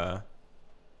who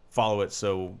follow it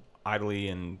so idly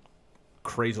and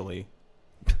crazily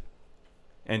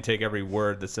and take every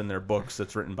word that's in their books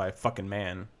that's written by a fucking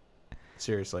man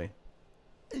seriously.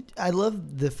 I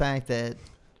love the fact that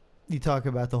you talk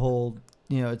about the whole,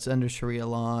 it's under Sharia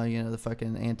law, the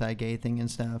fucking anti-gay thing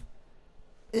and stuff.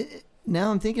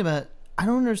 Now I'm thinking about, I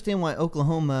don't understand why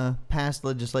Oklahoma passed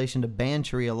legislation to ban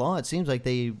Sharia law. It seems like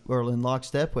they are in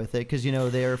lockstep with it because,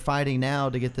 they're fighting now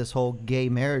to get this whole gay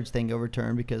marriage thing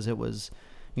overturned because it was,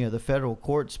 the federal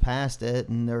courts passed it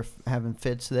and they're having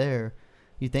fits there.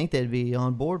 You think they'd be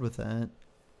on board with that.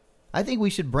 I think we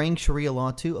should bring Sharia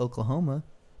law to Oklahoma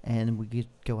and we could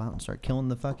go out and start killing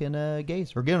the fucking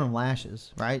gays or giving them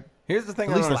lashes, right? Here's the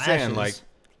thing I don't understand. Like,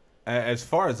 as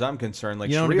far as I'm concerned, like,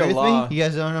 you don't Sharia agree with law. Me? You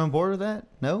guys aren't on board with that?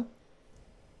 No?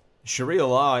 Sharia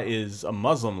law is a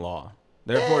Muslim law.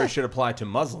 Therefore, it should apply to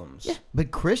Muslims. Yeah, but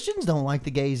Christians don't like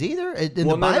the gays either. In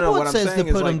the Bible, it says to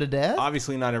put them to death.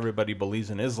 Obviously, not everybody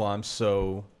believes in Islam,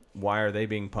 so why are they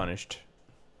being punished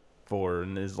for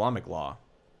an Islamic law?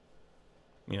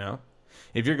 You know?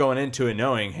 If you're going into it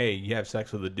knowing, hey, you have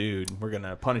sex with a dude, we're going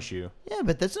to punish you. Yeah,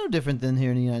 but that's no different than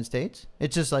here in the United States.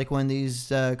 It's just like when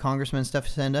these congressmen stuff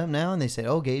stand up now and they say,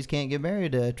 oh, gays can't get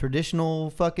married. A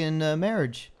traditional fucking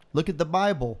marriage. Look at the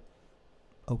Bible.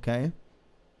 Okay.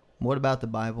 What about the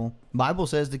Bible? Bible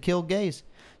says to kill gays.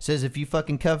 It says if you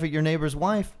fucking covet your neighbor's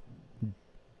wife, you're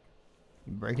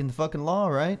breaking the fucking law,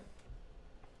 right?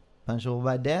 Punishable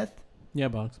by death? Yeah,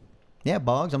 Boggs. Yeah,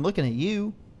 Boggs, I'm looking at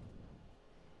you.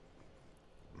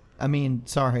 I mean,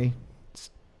 sorry. It's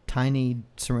Tiny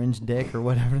Syringe Dick or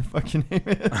whatever the fuck your name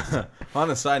is. On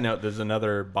a side note, there's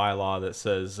another bylaw that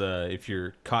says if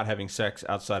you're caught having sex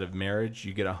outside of marriage,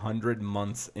 you get 100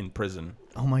 months in prison.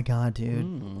 Oh my God,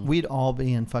 dude. We'd all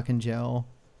be in fucking jail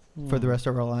for the rest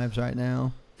of our lives right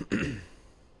now.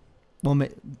 Well,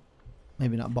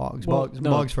 maybe not Boggs. Well,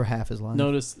 Boggs for half his life.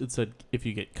 Notice it said if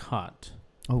you get caught.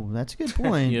 Oh, that's a good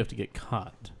point. You have to get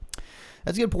caught.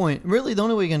 That's a good point. Really, the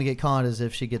only way you're going to get caught is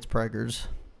if she gets preggers.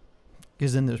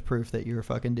 Because then there's proof that you're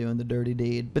fucking doing the dirty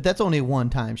deed. But that's only a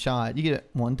one-time shot. You get it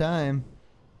one time.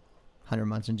 100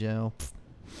 months in jail.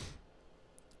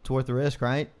 It's worth the risk,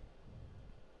 right?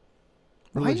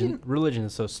 Religion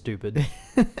is so stupid.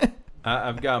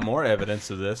 I've got more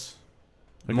evidence of this.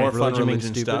 Okay, more fun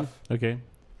religion stuff. Okay.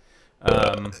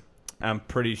 I'm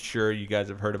pretty sure you guys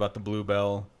have heard about the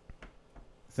Bluebell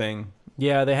thing.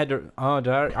 Yeah, they had to... Oh,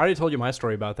 I already told you my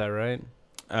story about that, right?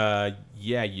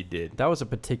 Yeah, you did. That was a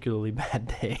particularly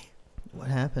bad day. What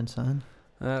happened, son?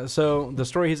 So the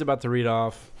story he's about to read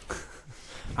off...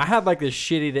 I had like this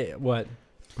shitty day... What?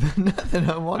 Nothing.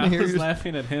 I want to hear. I was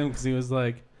laughing at him because he was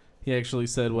like... He actually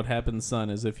said, "What happened,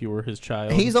 son?" as if you were his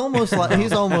child. He's almost like a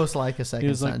second son. He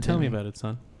was like, "Tell me about it,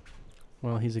 son."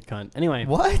 Well, he's a cunt. Anyway.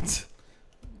 What?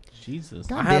 Jesus.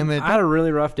 God damn it. I had a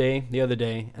really rough day the other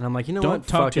day, and I'm like, you know what? Don't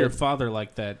talk to your father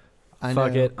like that.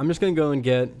 Fuck it. I'm just going to go and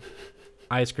get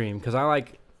ice cream because I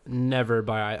never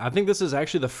buy ice. I think this is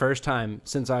actually the first time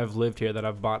since I've lived here that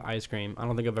I've bought ice cream. I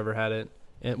don't think I've ever had it.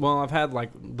 I've had like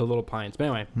the little pints. But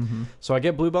anyway, so I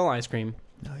get Bluebell ice cream.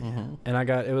 Oh, yeah. And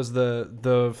it was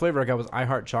the flavor I got was I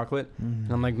Heart Chocolate.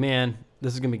 And I'm like, man,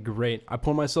 this is going to be great. I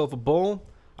pour myself a bowl.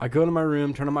 I go to my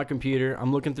room, turn on my computer.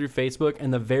 I'm looking through Facebook.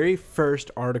 And the very first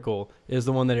article is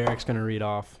the one that Eric's going to read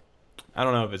off. I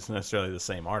don't know if it's necessarily the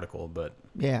same article, but...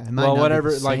 Yeah, it might not whatever.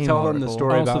 be the same tell article. them the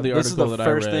story also about the this is article the that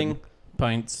first I read. thing.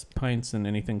 Pints and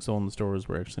anything sold in the stores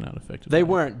were actually not affected. They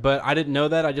weren't, but I didn't know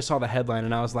that. I just saw the headline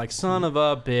and I was like, son of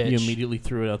a bitch. You immediately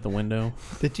threw it out the window.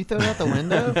 Did you throw it out the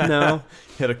window? No.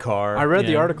 Hit a car. I read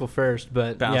the article first,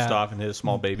 but bounced off and hit a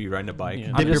small baby riding a bike.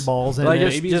 Dip your balls in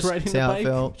it. Just riding a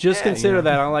bike? Just consider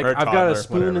that. I'm like, I've got a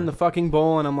spoon in the fucking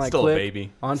bowl and I'm like, still click a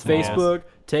baby. on Small. Facebook,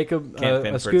 take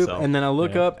a scoop, and then I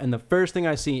look up and the first thing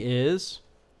I see is...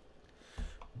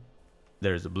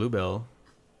 There's a Bluebell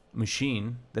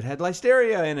machine that had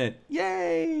listeria in it.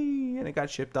 Yay! And it got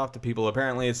shipped off to people.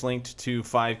 Apparently, it's linked to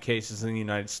 5 cases in the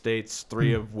United States,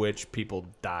 3 of which people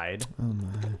died. Oh,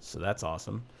 my. So that's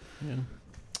awesome.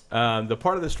 Yeah. The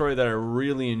part of the story that I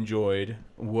really enjoyed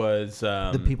was...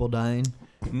 the people dying?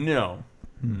 No.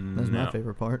 That's my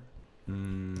favorite part.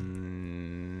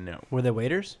 No. Were they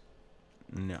waiters?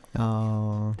 No.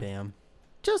 Oh. Damn.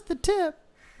 Just the tip.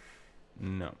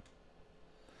 No.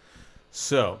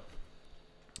 So...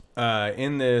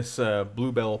 in this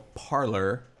Bluebell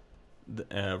parlor,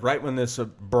 right when this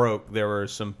broke, there were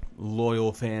some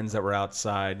loyal fans that were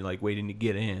outside, like waiting to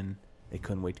get in. They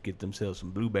couldn't wait to get themselves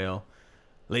some Bluebell,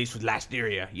 laced with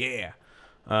listeria. Yeah.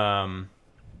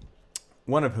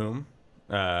 One of whom,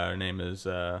 her name is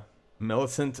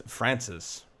Millicent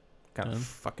Francis. What kind of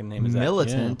fucking name is that?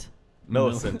 Militant. Yeah.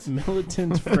 Millicent.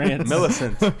 Militant France.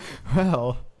 Millicent.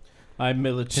 Well, I'm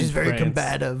militant. she's very France.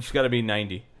 combative. She's got to be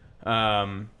 90.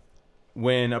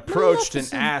 When approached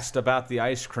and asked about the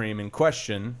ice cream in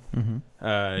question,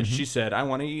 she said, "I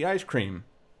want to eat ice cream."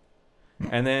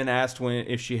 And then asked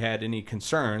if she had any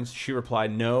concerns. She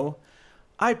replied, "No,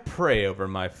 I pray over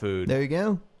my food." There you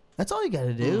go. That's all you got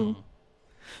to do.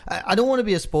 I don't want to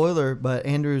be a spoiler, but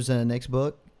Andrew's next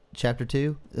book, chapter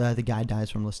 2, the guy dies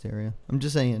from listeria. I'm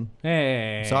just saying.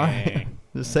 Hey. Sorry.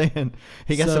 Just saying.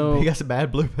 He got some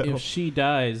bad Bluebell. If she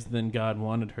dies, then God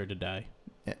wanted her to die.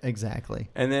 Exactly.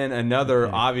 And then another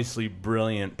obviously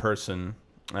brilliant person,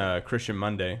 Christian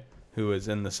Monday, who is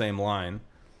in the same line,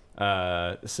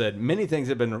 said many things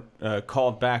have been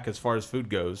called back as far as food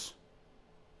goes.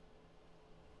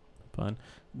 Fun.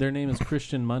 Their name is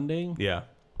Christian Monday? Yeah.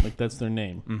 Like, that's their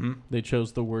name. Mm-hmm. They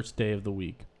chose the worst day of the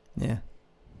week. Yeah.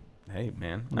 Hey,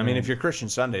 man. Yeah. I mean, if you're Christian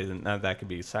Sunday, then that could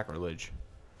be sacrilege.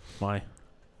 Why?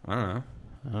 I don't know.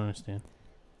 I don't understand.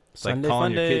 It's like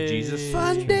calling your kid Jesus.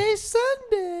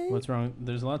 Sunday. What's wrong?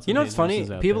 There's lots of You know what's funny?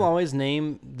 Jesuses out People there. always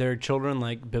name their children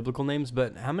like biblical names,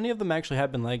 but how many of them actually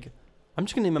have been like, I'm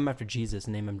just gonna name him after Jesus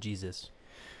and name him Jesus?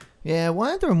 Yeah, why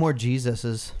aren't there more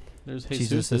Jesuses? There's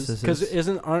Jesus. Jesuses. Because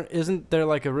isn't there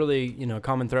like a really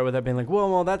common thread with that being like,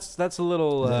 well that's a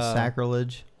little Is that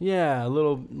sacrilege? yeah, a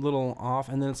little off,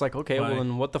 and then it's like, okay, Why? well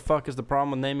then what the fuck is the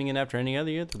problem with naming it after any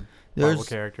other Bible There's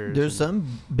characters? there's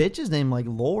some bitches named like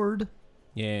Lord,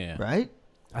 Yeah. right?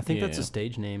 I think that's Yeah. a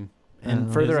stage name, and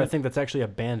Is I it? think that's actually a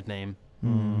band name.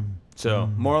 So,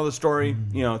 moral of the story,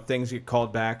 things get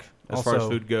called back as far as Also,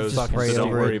 food goes. just So pray don't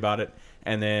over worry it. about it.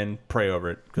 And then pray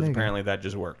over it, because There you go. apparently that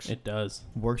just works. It does.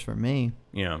 Works for me.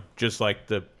 Just like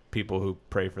the people who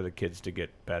pray for the kids to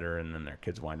get better, and then their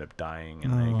kids wind up dying,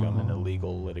 and they come into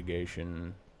legal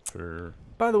litigation for...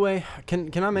 By the way,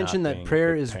 can I mention Not that being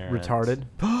prayer good is parents. retarded?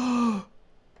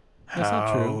 That's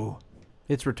not true.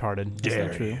 It's retarded. That's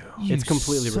not true. It's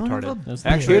completely son of retarded. a That's bitch.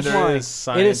 not Actually, Here's there why. is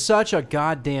science. It is such a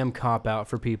goddamn cop out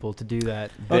for people to do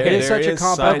that. There- It is there such a is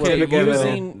cop out. Okay, scientific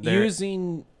Using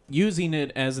evidence. using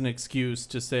it as an excuse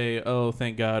to say, "Oh,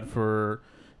 thank God for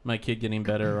my kid getting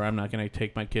better," or "I'm not going to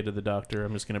take my kid to the doctor.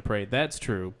 I'm just going to pray." That's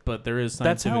true, but there is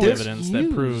That's how scientific it's evidence that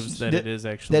used. proves that it is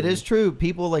actually That is true.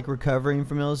 People like recovering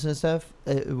from illness and stuff.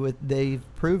 They've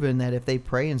proven that if they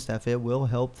pray and stuff, it will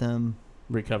help them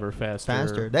recover faster.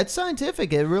 faster. That's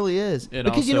scientific. It really is. It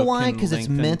Because you know also why? can Because it's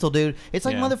lengthen- mental, dude. It's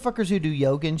like Yeah. motherfuckers who do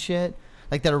yoga and shit.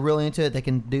 Like that are really into it. They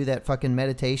can do that fucking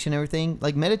meditation and everything.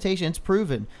 Like meditation, it's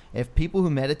proven. If people who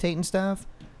meditate and stuff,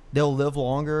 they'll live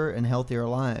longer and healthier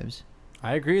lives.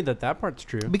 I agree that part's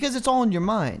true. Because it's all in your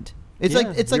mind. It's Yeah,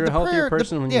 like it's like you're the a healthier prayer.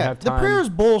 person when you have the time. prayer is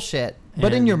bullshit,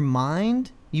 but in And- your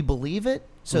mind, you believe it.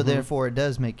 So Mhm. therefore, it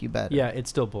does make you better. Yeah, it's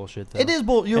still bullshit though. It is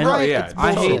bull. You're And- right. yeah, it's it's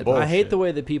I bullshit. hate bullshit. the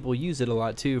way that people use it a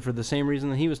lot too, for the same reason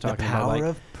that he was talking about. Like,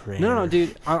 of prayer. no,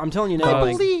 dude, I'm telling you now. I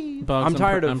Like, believe. Boggs, I'm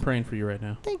tired of- I'm praying for you right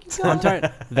now. Thank you, I'm God.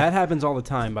 tired. That happens all the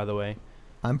time, by the way.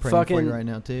 I'm praying for fucking- you right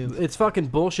now too. It's fucking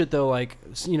bullshit though. Like,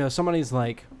 somebody's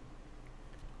like,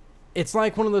 it's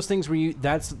like one of those things where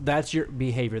that's your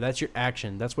behavior, that's your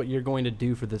action, that's what you're going to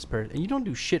do for this person, and you don't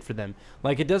do shit for them.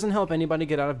 Like, it doesn't help anybody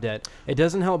get out of debt. It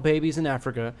doesn't help babies in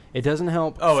Africa. It doesn't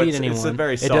help feed anyone. It's a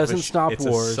very it selfish, doesn't stop it's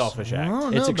wars. a selfish I act.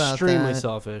 don't know It's about extremely that.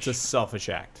 selfish. It's a selfish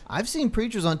act. I've seen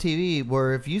preachers on TV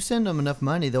where if you send them enough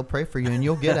money, they'll pray for you and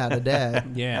you'll get out of debt.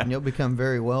 Yeah. And you'll become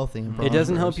very wealthy and It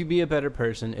doesn't help prosperous. you be a better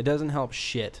person. It doesn't help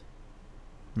shit.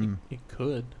 It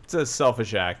could. It's a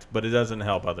selfish act, but it doesn't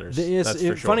help others. It's, That's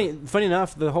for sure. funny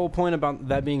enough, the whole point about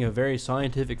that being a very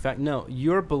scientific fact. No,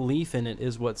 your belief in it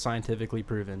is what's scientifically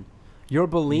proven. Your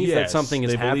belief that Yes, something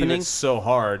is they believe happening. it's so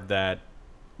hard that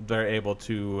they're able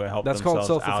to help That's called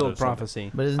themselves out self-fulfilled of something.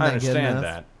 prophecy. But isn't I that good understand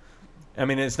enough? that. I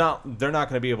mean, it's not. They're not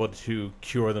going to be able to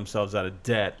cure themselves out of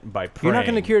debt by praying. You're not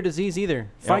going to cure disease either.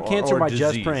 Fight cancer by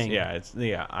just disease. praying.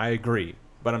 Yeah, I agree.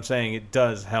 But I'm saying it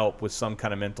does help with some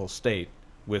kind of mental state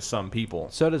with some people.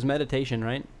 So does meditation,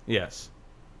 right? Yes.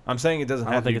 I'm saying it doesn't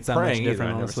I don't have to think be it's that much praying either. different,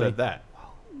 I never honestly. said that.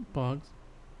 Boggs,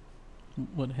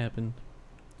 what happened?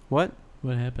 What?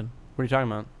 What happened? What are you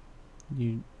talking about?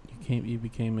 You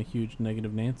became a huge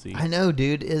negative Nancy I know,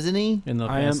 dude. Isn't he? in the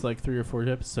I past am- like 3 or 4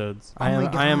 episodes. Oh I am.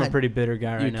 my I am a God. pretty bitter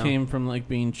guy right You now. came from like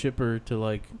being chipper to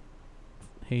like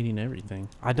hating everything.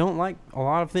 I don't like a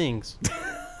lot of things.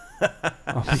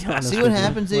 I'll be honest See with what you.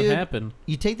 happens, What dude? happened?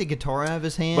 You take the guitar out of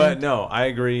his hand. But no, I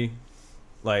agree.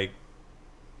 Like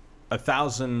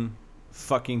 1,000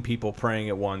 fucking people praying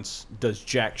at once does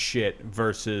jack shit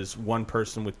versus one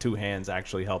person with 2 hands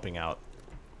actually helping out.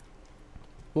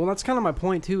 Well, that's kind of my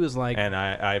point too. Is like, And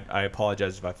I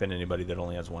apologize if I offend anybody that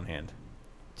only has 1 hand.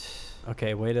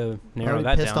 okay, way to narrow Already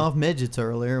that pissed down. off midgets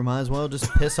earlier. Might as well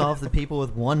just piss off the people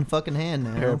with one fucking hand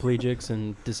now. Paraplegics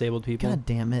and disabled people. God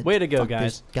damn it. Way to go, Fuck guys.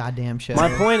 this goddamn show. My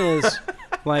point is,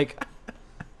 like,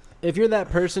 if you're that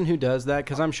person who does that,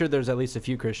 because I'm sure there's at least a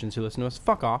few Christians who listen to us,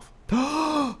 fuck off.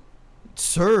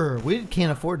 Sir, we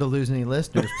can't afford to lose any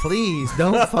listeners. Please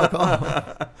don't fuck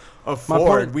off.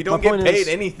 Afford? We don't my get point paid is-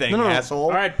 anything, No. asshole.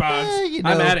 All right, Boggs. you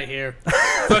I'm know. out of here.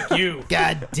 Fuck you.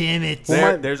 God damn it.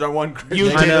 There's our one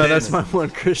Christian. I know, that's my one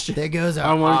Christian. There goes I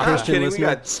our want I'm Christian kidding. We listener.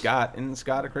 got Scott. Isn't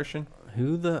Scott a Christian?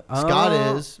 Who the... Scott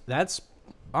Oh, is. That's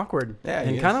awkward. Yeah, he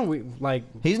and is. kind of, like,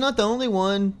 He's not the only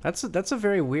one. that's a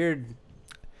very weird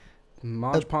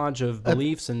Mod Podge of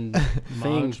beliefs and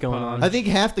things going on. I think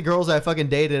half the girls I fucking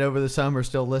dated over the summer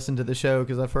still listen to the show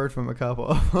because I've heard from a couple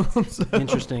of them. So.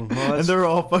 Interesting. Well, And that's, they're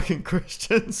all fucking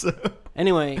Christians. So.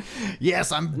 Anyway.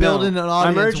 Yes, I'm building an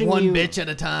audience bitch at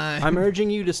a time. I'm urging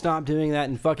you to stop doing that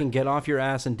and fucking get off your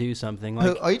ass and do something.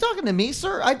 Like, are you talking to me,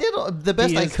 sir? I did the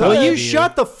best I could. Will you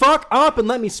shut the fuck up and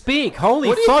let me speak?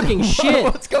 Holy fucking shit.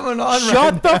 What's going on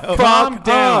Shut right the now? fuck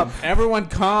down. up. Everyone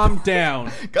calm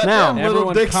down. Goddamn now,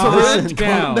 little dick calm syringe,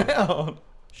 down. calm down.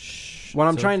 Shh, what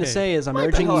I'm trying to say is I'm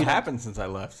urging you. What happened since I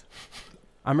left?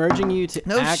 I'm urging you to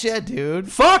No act. shit, dude.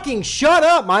 Fucking shut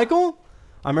up, Michael.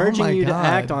 I'm urging you to God.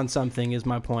 act on something is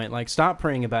my point. Like, stop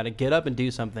praying about it. Get up and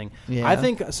do something. Yeah. I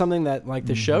think something that, like,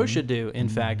 the show should do, in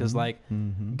fact, is, like,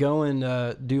 go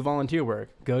and do volunteer work.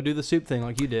 Go do the soup thing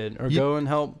like you did. Or go and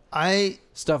help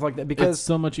stuff like that. Because it's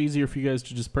so much easier for you guys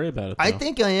to just pray about it, though. I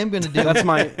think I am going to do that's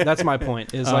my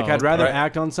point. Is, like, I'd rather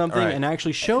act on something and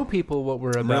actually show people what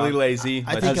we're about. Really lazy.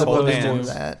 I Let's think just I'll hold do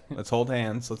hands. that. Let's hold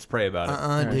hands. Let's pray about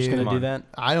it. You're just dude. going to do that?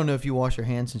 I don't know if you wash your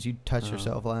hands since you touched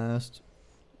yourself last.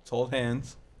 Let's hold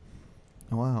hands.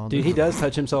 Wow. Dude, he does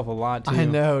touch himself a lot, too. I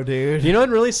know, dude. You know what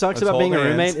really sucks Let's about being a hold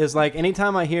roommate hands. is, like,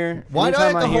 anytime I hear... Why do I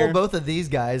have to hear, hold both of these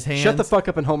guys' hands? Shut the fuck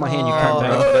up and hold my hand, you cunt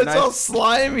bag. Oh, it's Nice. all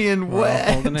slimy and We're all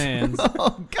wet. holding hands.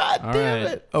 Oh, God All damn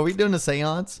right. it. Are we doing a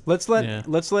seance? Let's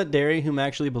let Derry, whom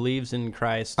actually believes in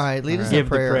Christ, All right, lead us give in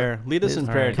prayer. the prayer. Lead us in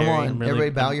All prayer, right. Come Derry. on, I'm really- everybody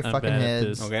bow your I'm fucking bad at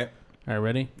heads. this. Okay. All right,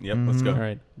 ready? Yep. Let's go. All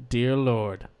right. Dear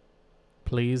Lord,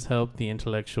 please help the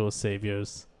intellectual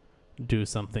saviors do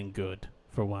something good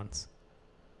for once.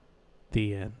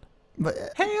 The end. But,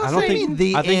 I don't think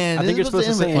the end. I think you're supposed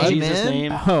to say in end with Jesus'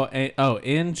 amen. name,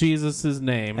 In Jesus'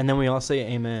 name. and then we all say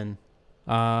Amen.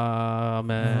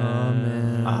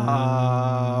 Amen.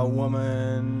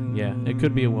 Woman. Yeah, it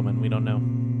could be a woman. We don't know.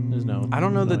 There's no. I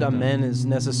don't know that no. Amen is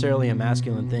necessarily a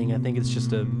masculine thing. I think it's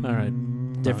just a All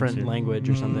right. different Gotcha. language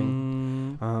or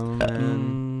something.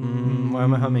 Amen. Why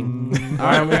am I humming? All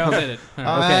right, we all did it. All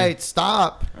right. All right,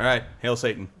 stop. All right. Hail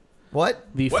Satan. What?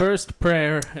 The first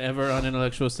prayer ever on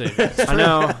intellectual saviors. I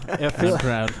know. I'm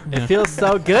proud. It feels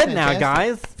so good now, Fantastic. guys.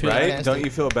 Right? Fantastic. Don't you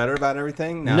feel better about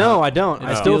everything? No, I don't.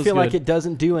 I It still feels feel like good. it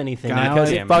doesn't do anything Now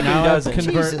because I- it fucking now I've doesn't.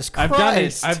 Jesus I've done it.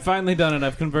 Christ. I've finally done it.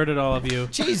 I've converted all of you.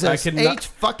 Jesus I can H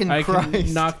fucking I Christ.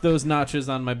 can knock those notches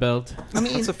on my belt. I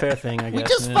mean, It's a fair thing, I we guess.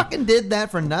 just fucking did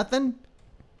that for nothing.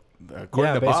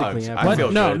 According Yeah, to basically, Boggs, yeah. I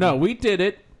feel No, good. no, we did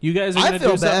it. You guys are I gonna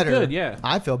feel do something better. good. Yeah.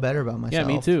 I feel better about myself.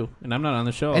 Yeah, me too. And I'm not on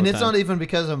the show. all And the it's time. not even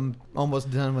because I'm almost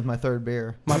done with my third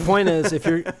beer. My point is,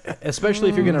 especially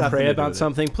if you're going to Nothing pray to do about with it.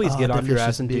 something, please Oh, get off your delicious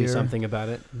ass and do beer. something about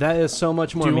it. That is so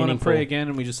much more Do you want to meaningful. pray again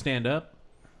and we just stand up?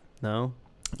 No.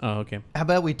 Oh, okay. How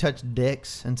about we touch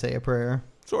dicks and say a prayer?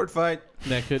 Sword fight.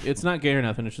 That could. It's not gay or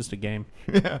nothing. It's just a game.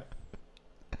 Yeah.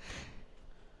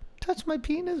 Touch my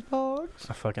penis, Boggs.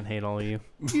 I fucking hate all of you.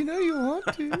 You know you want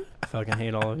to. I fucking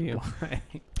hate all of you.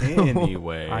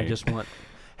 Anyway. I just want...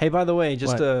 Hey, by the way,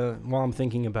 just What? while I'm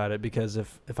thinking about it, because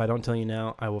if I don't tell you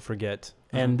now, I will forget.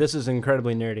 And this is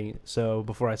incredibly nerdy, so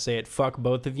before I say it, fuck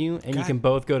both of you, and you God. can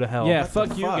both go to hell. Yeah, What the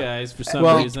fuck you fuck? guys for some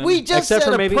Well, reason. We just Except said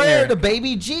for a maybe prayer Eric. to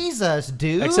baby Jesus,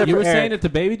 dude. Except you for were saying Eric. it to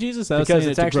baby Jesus? I was Because saying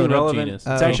it's it to actually grown-up relevant. Jesus.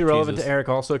 It's Oh. actually relevant Jesus. to Eric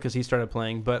also because he started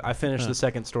playing, but I finished Huh. the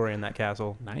second story in that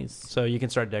castle. Nice. So you can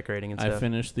start decorating and I stuff.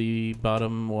 finished the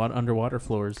bottom underwater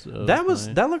floors. Of That was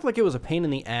my- that looked like it was a pain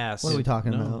in the ass. What are we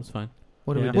talking No, about? it's fine.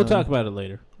 What are we Yeah. doing? We'll talk about it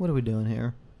later. What are we doing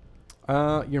here?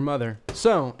 Your mother.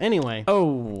 So anyway,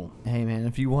 Oh. Hey, man,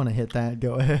 if you want to hit that,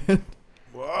 go ahead.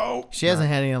 Whoa. She hasn't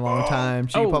had any in a long time.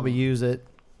 She could Oh. probably use it.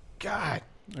 God.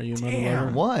 Are you a mother Damn.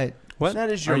 lover? What? what? That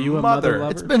is your Are you a mother mother.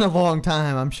 lover? It's been a long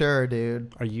time, I'm sure,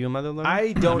 dude. Are you a mother lover?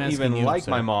 I don't asking even you, like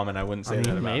sir. my mom, and I wouldn't say I that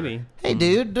mean, about maybe. her. Hey,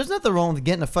 dude, there's nothing wrong with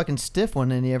getting a fucking stiff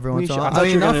one in you every once in a should- I while. thought I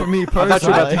mean, you were not gonna- for me I personally. thought you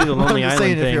were about to do the Lonely I'm just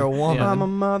saying Island if thing. you're a woman. Yeah. I'm a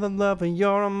mother lover,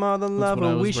 you're a mother what I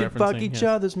lover. We was should fuck referencing, each yes.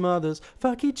 other's mothers,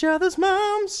 fuck each other's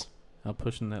moms. I'm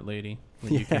pushing that lady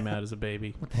when you Yeah. came out as a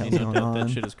baby. What the hell's You know, going that on?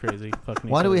 shit is crazy. Fucking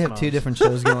Why each do we other's have two moms. different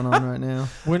shows going on right now?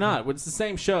 We're not. It's the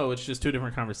same show. It's just two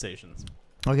different conversations.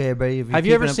 Okay, everybody. If Have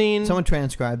you ever keeping up- seen- Someone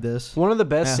transcribe this. One of the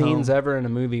best At scenes home. ever in a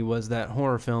movie was that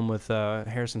horror film with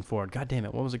Harrison Ford. God damn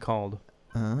it, what was it called?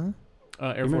 Huh?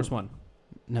 Air Force One.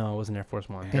 No, it wasn't Air Force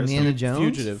One. Indiana Jones?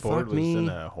 Fugitive. Ford Fuck was me. in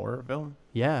a horror film.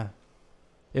 Yeah.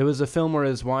 It was a film where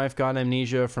his wife got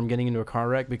amnesia from getting into a car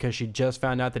wreck because she just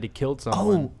found out that he killed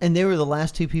someone. Oh, and they were the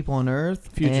last two people on Earth.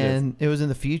 Fugitive. And it was in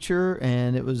the future,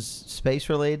 and it was space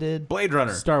related. Blade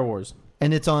Runner. Star Wars.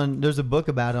 And it's on. There's a book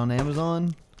about it on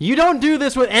Amazon. You don't do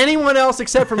this with anyone else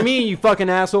except for me, you fucking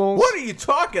assholes. What are you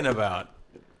talking about?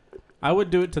 I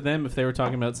would do it to them if they were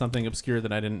talking about something obscure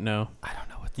that I didn't know. I don't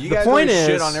know what. You The guys point always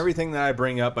shit is- on everything that I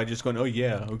bring up by just going, oh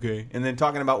yeah, okay, and then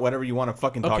talking about whatever you want to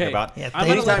fucking talk Okay. about. Yeah, I'm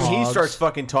gonna Anytime let he Hogs. starts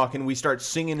fucking talking, we start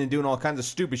singing and doing all kinds of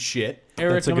stupid shit.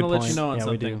 Eric, That's a I'm good going to let you point. know on Yeah,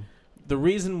 we something. do. The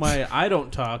reason why I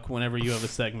don't talk whenever you have a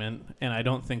segment, and I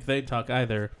don't think they talk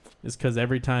either, is because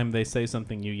every time they say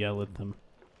something, you yell at them.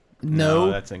 No,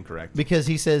 that's incorrect. Because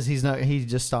he says he's not. He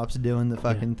just stops doing the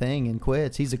fucking thing and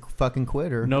quits. He's a fucking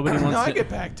quitter. Nobody wants. I get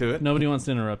back to it. Nobody wants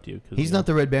to interrupt you. He's not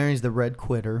the Red Baron. He's the Red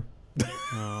Quitter.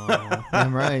 Oh.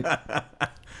 I'm right.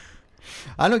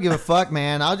 I don't give a fuck,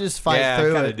 man. I'll just fight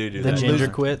through it. The ginger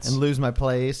quits and lose my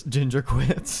place. Ginger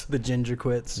quits. The ginger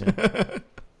quits.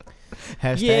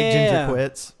 Hashtag ginger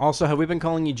quits. Also, have we been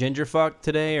calling you ginger fuck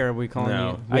today, or are we calling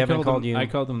you? We haven't called you. I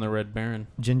called him the Red Baron.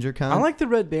 Ginger cunt. I like the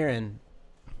Red Baron.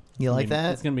 You like that?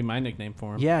 That's gonna be my nickname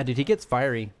for him. Yeah, dude, he gets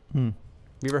fiery. You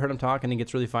ever heard him talk and he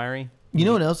gets really fiery? You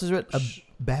know what else is red? A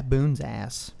baboon's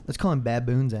ass. Let's call him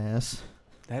baboon's ass.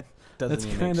 That doesn't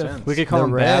even make sense. We could call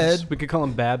him red. Babs. We could call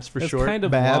him Babs for That's short. kind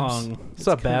of Babs. long. What's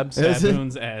up, Babs?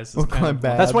 Baboon's ass. We'll call him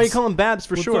Babs. That's why you call him Babs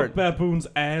for What's short. up, baboon's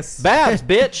ass? Babs,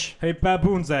 bitch. Hey,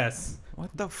 baboon's ass. What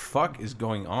the fuck is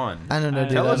going on? I don't know,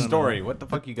 dude. Tell I a don't story. know. What the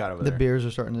fuck you got over The there? beers are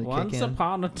starting to Once kick in.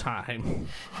 upon a time.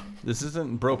 This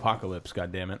isn't Bropocalypse,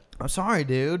 goddammit. I'm sorry,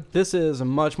 dude. This is a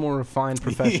much more refined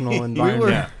professional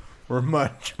environment. We're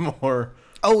much more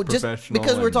Just professional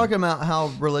because we're and- talking about how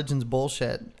religion's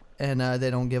bullshit and they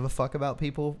don't give a fuck about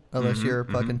people unless you're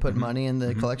fucking putting money in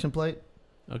the collection plate.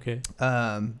 Okay.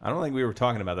 I don't think we were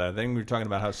talking about that. I think we were talking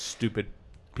about how stupid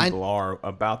people are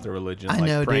about their religion, I like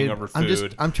know, praying dude. over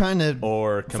food. I'm trying to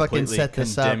or fucking completely set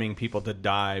this up. condemning people to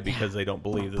die because they don't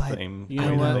believe the But same. You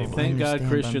know way what? they I believe. Thank God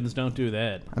understand, Christians don't do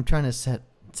that. I'm trying to set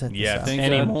this Yeah, up. Thank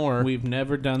Anymore. God we've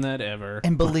never done that ever.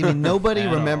 And believe me, nobody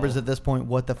At remembers all. at this point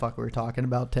what the fuck we were talking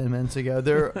about 10 minutes ago.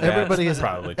 Everybody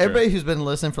probably true. everybody who's been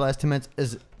listening for the last 10 minutes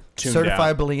is Tuned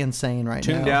certifiably insane right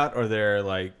Tuned now. out, or they're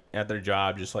like at their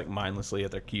job, just like mindlessly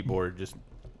at their keyboard,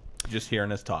 just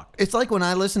hearing us talk. It's like when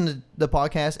I listen to the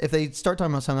podcast, if they start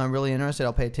talking about something I'm really interested,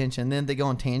 I'll pay attention. Then they go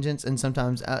on tangents, and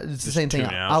sometimes it's the Just same thing.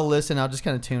 tune out. I'll listen, I'll just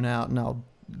kind of tune out, and I'll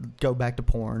go back to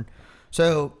porn.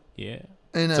 So, Yeah.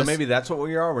 So maybe that's what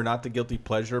we are. We're not the guilty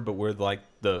pleasure, but we're like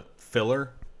the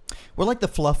filler. we're like the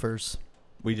fluffers.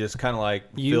 We just kind of like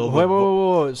You fill wait,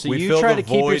 the wait. So we you fill try the to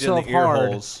keep void in the yourself ear hard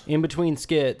holes. in between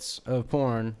skits of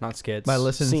porn, not skits. By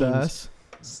listening scenes. to us.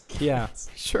 Yeah,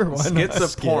 Sure, why skits not?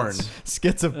 of porn.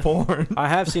 Skits of porn. I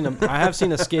have seen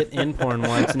a skit in porn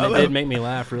once, and it did make me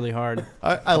laugh really hard.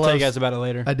 I I'll love tell you guys about it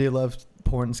later. I do love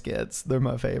porn skits. They're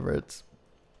my favorites.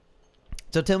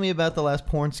 So tell me about the last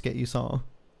porn skit you saw.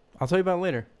 I'll tell you about it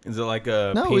later. Is it like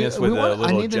a No, penis we with want- a I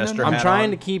little need to know gesture now. I'm hat trying on?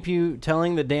 to keep you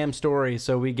telling the damn story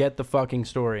so we get the fucking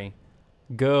story.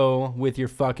 Go with your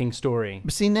fucking story.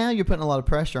 But see, now you're putting a lot of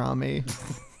pressure on me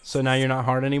So now you're not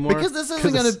hard anymore? because this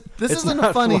isn't a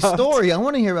not funny fluffed. story. I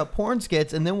want to hear about porn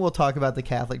skits, and then we'll talk about the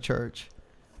Catholic Church.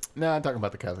 No, I'm talking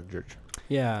about the Catholic Church.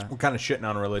 Yeah. We're kind of shitting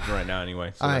on religion right now,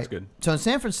 anyway, so All that's right. good. So in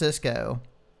San Francisco,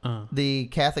 the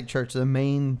Catholic Church, the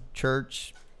main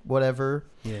church, whatever,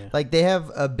 Yeah. like they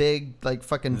have a big like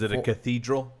fucking. Is it a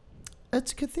cathedral?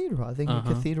 It's a cathedral. I think a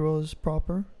cathedral is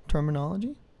proper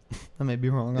terminology. I may be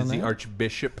wrong on Is that. the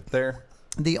archbishop there?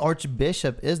 The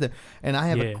archbishop is there, and I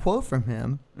have a Yeah. quote from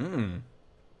him. Mm.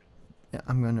 Yeah,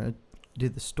 I'm gonna do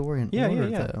the story in Yeah, order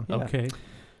yeah. though. Yeah. Okay.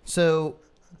 So,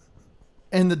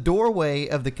 in the doorway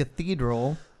of the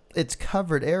cathedral, it's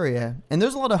covered area, and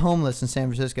there's a lot of homeless in San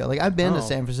Francisco. Like I've been to Oh.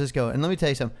 San Francisco, and let me tell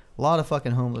you something: a lot of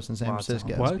fucking homeless in San Lots of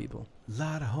Francisco. homeless What? people. A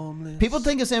lot of homeless. People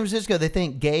think of San Francisco, they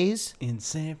think gays. in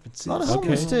San A Francisco. lot of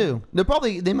homeless too.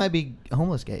 They might be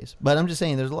homeless gays, but I'm just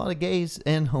saying there's a lot of gays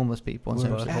and homeless people in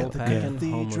San We're Francisco. both the packing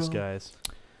cathedral. homeless guys.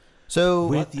 So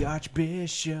With the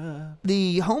archbishop.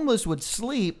 the homeless would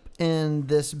sleep in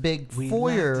this big We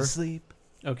foyer like to sleep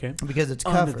Okay. because it's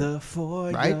under covered. the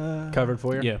foyer. right? Covered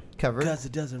for you? Yeah. Covered. Because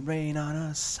it doesn't rain on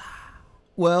us.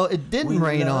 Well, it didn't We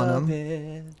rain on love them.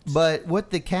 it. But what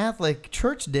the Catholic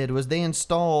Church did was they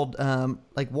installed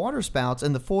like water spouts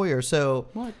in the foyer. So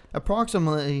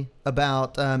approximately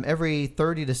about every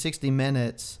 30 to 60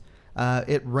 minutes,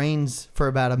 it rains for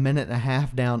about a minute and a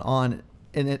half down on it,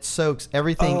 and it soaks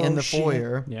everything in Oh, the shit.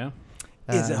 foyer. Yeah.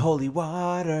 Is it Uh, holy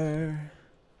water?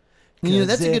 You know,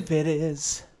 that's 'Cause a if good- it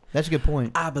is, That's a good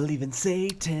point. I believe in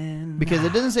Satan. Because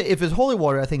it doesn't say if it's holy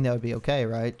water, I think that would be okay,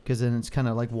 right? Because then it's kind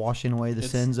of like washing away the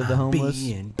sins of the homeless.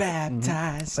 being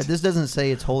baptized. But this doesn't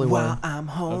say it's holy while water, I'm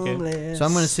homeless. so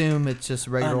I'm going to assume it's just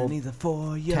regular old underneath the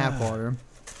foyer tap water.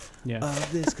 Yeah.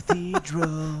 of this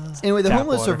cathedral. Anyway, the Tap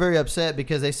homeless water. are very upset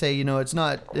because they say, it's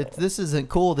not, this isn't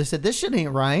cool. They said, this shit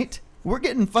ain't right. We're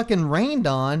getting fucking rained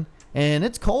on, and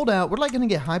it's cold out. We're like going to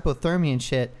get hypothermia and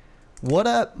shit. What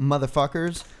up,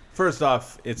 motherfuckers? First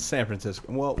off, it's San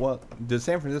Francisco. Well, does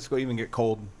San Francisco even get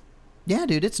cold? Yeah,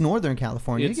 dude, it's Northern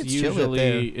California. It's it gets chilly up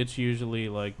there. It's usually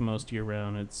like most year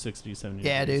round. It's 60, 70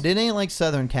 Yeah, degrees. dude, it ain't like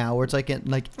Southern Cal where it's like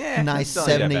nice it's not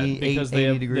that 70, bad. 80 because they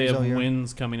have degrees all year.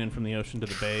 winds coming in from the ocean to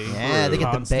the bay. Yeah, they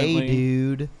get the bay, constantly.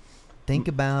 dude. Think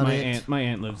about it. My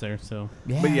aunt lives there, so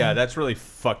Yeah. But yeah, that's really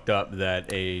fucked up that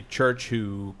a church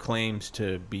who claims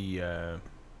to be,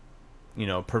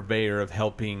 purveyor of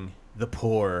helping the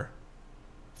poor,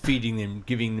 feeding them,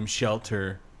 giving them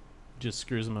shelter, just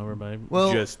screws them over by.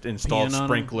 Well, just installed peeing on 'em.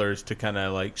 sprinklers to kind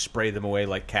of like spray them away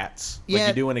like cats. Like Yeah.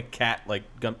 you do when a cat like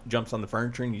jumps on the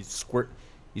furniture and you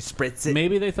spritz it.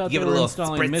 Maybe they thought Give they it a were little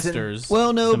installing spritzing. misters.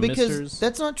 Well, no, Some because misters.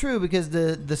 that's not true. Because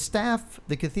the staff,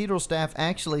 the cathedral staff,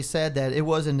 actually said that it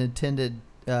wasn't intended.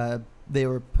 They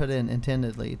were put in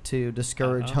intendedly to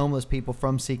discourage homeless people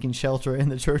from seeking shelter in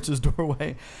the church's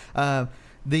doorway.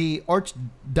 The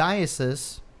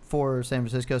archdiocese for San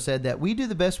Francisco said that we do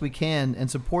the best we can and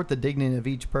support the dignity of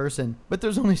each person, but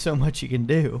there's only so much you can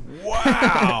do.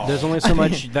 Wow. There's only so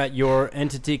much that your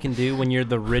entity can do when you're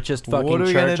the richest What fucking are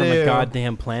we church on gonna the do?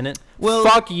 goddamn planet. Well,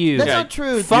 fuck you. That's Yeah, not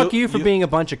true. Fuck you for you- being a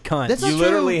bunch of cunts. That's not You true.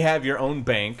 literally have your own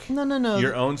bank, No.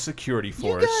 your own security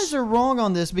force. You guys are wrong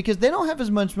on this because they don't have as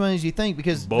much money as you think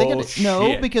because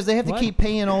Bullshit. because they have to What? keep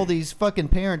paying all these fucking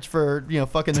parents for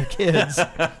fucking their kids.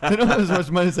 They don't have as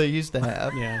much money as they used to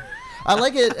have. yeah. I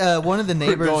like it. One of the We're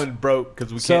neighbors. going broke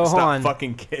because we So, can't hold stop on.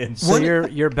 fucking kids. So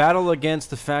your battle against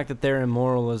the fact that they're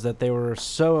immoral is that they were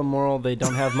so immoral they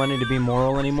don't have money to be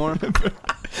moral anymore?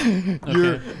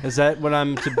 Okay. Is that what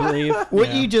I'm to believe? What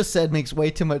Yeah. you just said makes way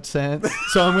too much sense,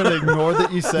 so I'm going to ignore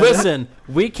that you said it. Listen,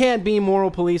 we can't be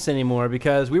moral police anymore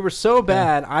because we were so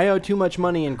bad. I owe too much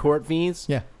money in court fees.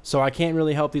 Yeah. So I can't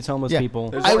really help these homeless Yeah. people.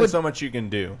 There's I only would- so much you can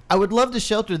do. I would love to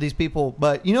shelter these people,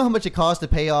 but you know how much it costs to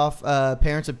pay off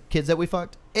parents of kids that we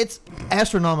fucked? It's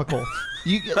astronomical.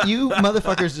 You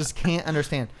motherfuckers just can't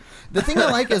understand. The thing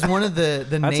I like is one of the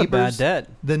That's neighbors. a bad debt.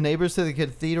 The neighbors to the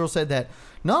cathedral said that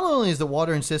not only is the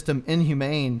watering system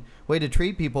inhumane way to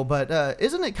treat people, but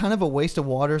isn't it kind of a waste of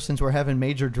water since we're having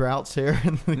major droughts here?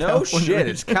 In the No California shit. region?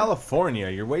 It's California.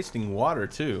 You're wasting water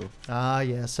too.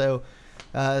 Yeah. So,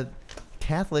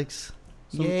 Catholics,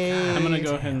 So yay! I'm gonna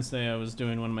go ahead and say I was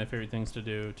doing one of my favorite things to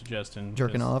do to Justin.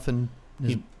 jerking 'cause off in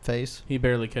his He- face. He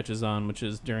barely catches on, which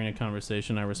is during a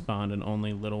conversation I respond and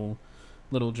only little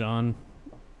John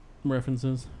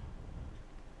references,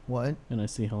 What? and I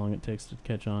see how long it takes to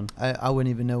catch on. I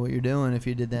wouldn't even know what you're doing if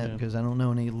you did that Yeah. because I don't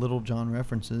know any Little John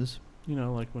references. You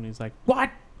know, like when he's like, "What?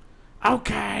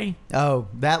 Okay, Oh,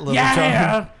 that Little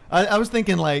yeah." John. I was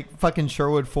thinking like fucking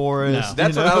Sherwood Forest. No.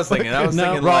 That's what I was thinking. I was No,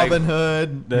 thinking Robin like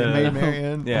Hood, the- Maid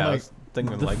Marian. yeah. I'm I like, was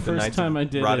thinking The like the first Knights time I of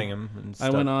did it, Rottingham and I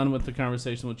stuff. went on with the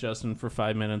conversation with Justin for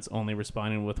 5 minutes, only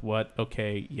responding with "What?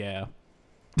 Okay, yeah."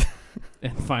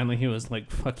 And finally, he was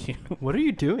like, "Fuck you." What are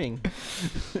you doing?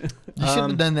 you should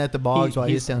have done that to Boggs while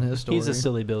he's telling his story. He's a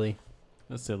silly Billy.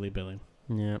 That's silly, Billy.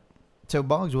 Yeah. So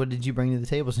Boggs, what did you bring to the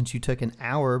table since you took an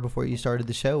hour before you started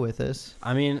the show with us?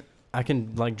 I mean, I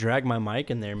can like drag my mic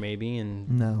in there maybe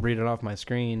and No. read it off my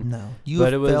screen. No, you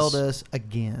But it was- failed us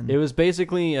again. It was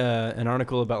basically an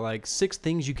article about like 6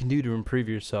 things you can do to improve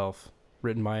yourself,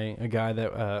 written by a guy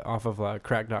that off of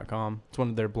crack.com. It's one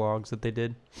of their blogs that they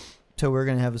did. So we're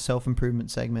gonna have a self-improvement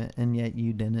segment, and yet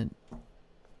you didn't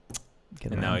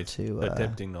get And now around he's to.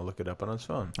 attempting to look it up on his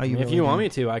phone. Are you if really you want gonna- me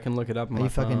to, I can look it up on Are my you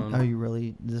fucking? phone. Are you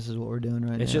really? This is what we're doing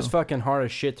right now. It's just fucking hard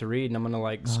as shit to read, and I'm gonna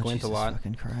like Oh, squint Jesus a lot.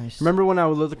 Fucking Christ. Remember when I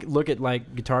would look at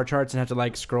like guitar charts and have to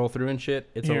like scroll through and shit?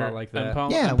 It's a lot like that.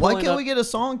 Yeah. Why can't we get a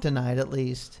song tonight at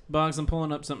least? Boggs, I'm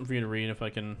pulling up something for you to read if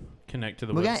I can connect to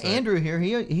the We website. got Andrew here.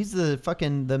 He's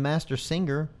the master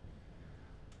singer.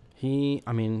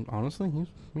 I mean, honestly,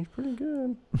 he's pretty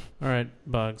good. All right,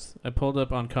 Boggs. I pulled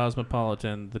up on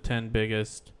Cosmopolitan the 10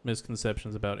 biggest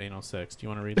misconceptions about anal sex. Do you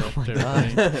want to read that? my to God.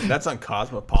 everybody? That's on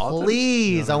Cosmopolitan.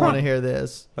 Please, I want to hear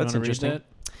this. You That's wanna read interesting. that?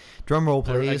 Drum roll,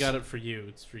 I please. got it for you.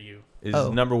 It's for you. Is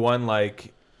Oh. number one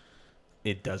like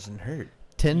it doesn't hurt?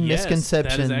 10 Yes,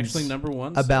 misconceptions that is actually number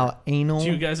one. sir. about anal. Do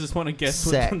you guys just want to guess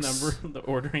sex. what the number, the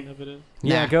ordering of it is?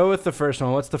 Yeah, Nah. go with the first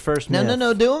one. What's the first No, myth?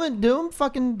 no, no. Do them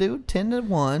fucking do 10 to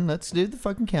 1. Let's do the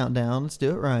fucking countdown. Let's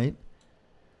do it right.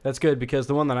 That's good because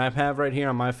the one that I have right here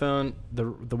on my phone, the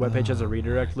webpage has a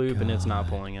redirect loop and it's not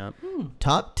pulling up.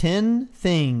 Top 10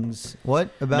 things. What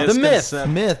about The myth.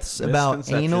 myths about Misconceptions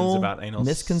anal about anal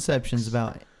misconceptions sex.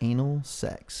 about anal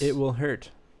sex? It will hurt.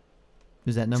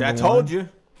 Is that See, number I one? told you.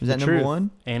 Is that The number truth.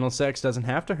 1? Anal sex doesn't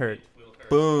have to hurt.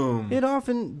 Boom. It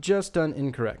often just done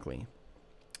incorrectly.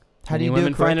 How do Many you do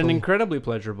women it find it correctly? incredibly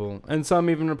pleasurable, and some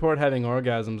even report having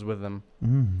orgasms with them.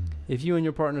 If you and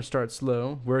your partner start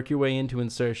slow, work your way into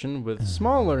insertion with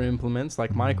smaller implements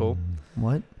like Michael.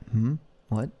 What?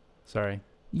 What? Sorry.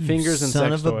 You Fingers and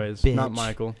son sex of a toys. bitch. Not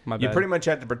Michael. My bad. You pretty much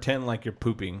have to pretend like you're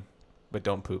pooping, but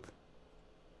don't poop.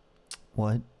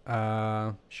 What?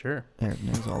 Sure. Eric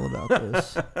knows all about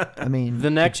this. I mean, The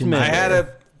next myth. I had a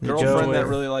Go girlfriend that with-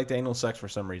 really liked anal sex for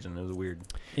some reason. It was weird.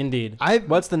 Indeed. I've-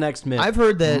 What's the next myth? I've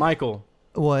heard that. Michael,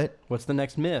 What? what's the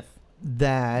next myth?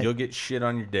 That. You'll get shit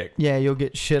on your dick. Yeah, you'll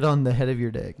get shit on the head of your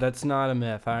dick. That's not a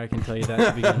myth. I can tell you that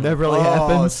to begin with. That really Oh,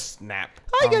 happens. snap.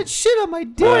 I got shit on my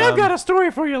dick. Boy, I've got a story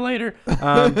for you later.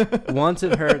 Once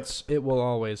it hurts, it will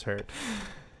always hurt.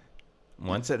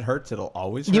 Once it hurts, it'll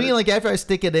always hurt. You mean like after I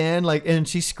stick it in, like, and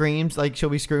she screams, like she'll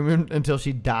be screaming until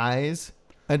she dies?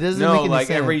 It doesn't no, make any like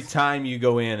sense. every time you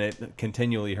go in, it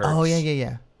continually hurts. Oh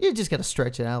yeah. You just got to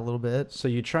stretch it out a little bit. So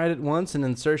you tried it once, and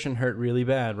insertion hurt really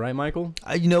bad, right, Michael?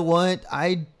 You know what?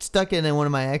 I stuck it in one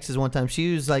of my exes one time.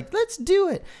 She was like, "Let's do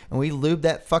it," and we lubed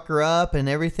that fucker up and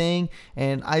everything.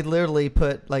 And I literally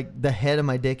put like the head of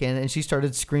my dick in it, and she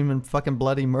started screaming "fucking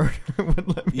bloody murder."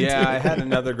 Wouldn't let me Yeah, do I it. had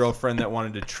another girlfriend that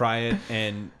wanted to try it,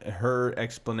 and her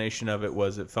explanation of it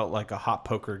was it felt like a hot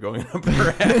poker going up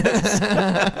her ass.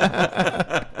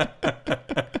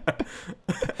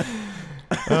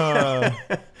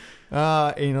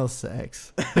 Anal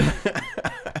sex.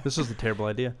 This was a terrible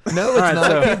idea. No, it's right, not.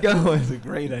 so- Keep going. It's a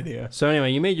great idea. So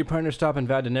anyway, you made your partner stop and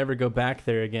vowed to never go back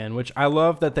there again, which I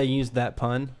love that they used that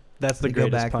pun. That's the To go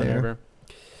greatest back pun there. ever.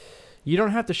 You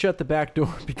don't have to shut the back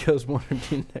door because one or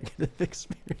two negative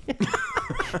experience.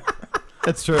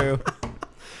 That's true.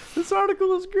 This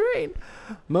article is great.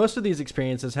 Most of these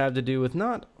experiences have to do with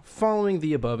not following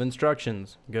the above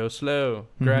instructions. Go slow.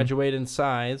 Mhm. Graduate in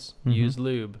size. Mhm. Use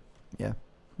lube. Yeah,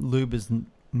 lube is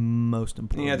most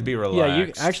important. You have to be relaxed. Yeah,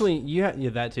 you actually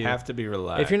that too. have to be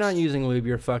relaxed. If you're not using lube,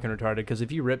 you're fucking retarded. Because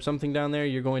if you rip something down there,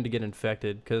 you're going to get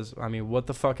infected. Because I mean, what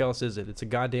the fuck else is it? It's a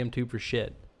goddamn tube for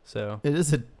shit. So It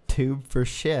is a tube for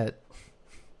shit.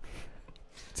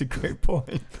 It's a great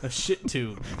point. A shit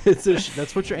tube.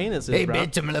 that's what your anus is, Hey, bro.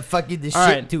 bitch, I'm gonna fuck you the All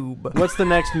shit right. tube. What's the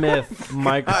next myth,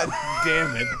 Michael? God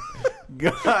damn it.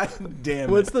 God damn it.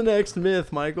 What's the next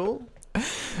myth, Michael?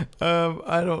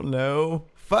 I don't know.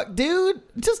 Fuck, dude.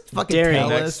 Just fucking Derry. tell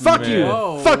Next us. Fuck myth. you.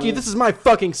 Whoa. Fuck you. This is my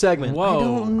fucking segment. Whoa. I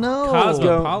don't know.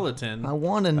 Cosmopolitan. I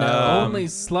want to know. Only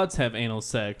sluts have anal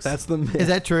sex. That's the myth. Is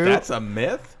that true? That's a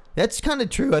myth? That's kind of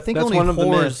true. I think That's only one of the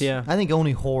whores. myths, yeah. I think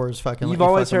only whores fucking. You've let you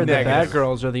always fuck heard them. that bad Negative.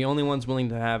 girls are the only ones willing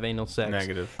to have anal sex.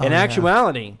 Negative. Oh, In yeah.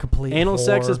 actuality, Complete anal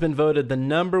sex whore. has been voted the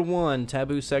 #1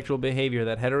 taboo sexual behavior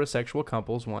that heterosexual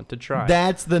couples want to try.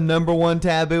 That's the number one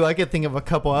taboo. I could think of a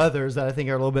couple others that I think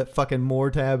are a little bit fucking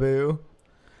more taboo.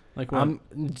 like what?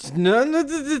 Next Don't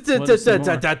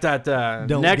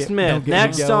myth. get me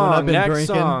Next going. song. I've been Next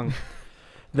drinking. song.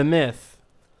 The myth: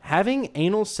 having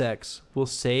anal sex will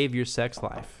save your sex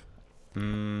life.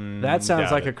 That sounds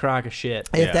doubt like it. a crock of shit.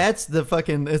 If Yeah. that's the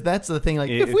fucking, if that's the thing, like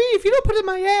If- if you don't put it in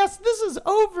my ass, this is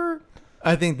over.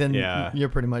 I think then Yeah. you're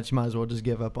pretty much might as well just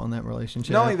give up on that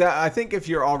relationship. Not only that, I think if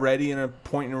you're already in a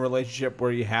point in a relationship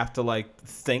where you have to like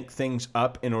think things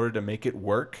up in order to make it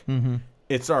work, Mm-hmm.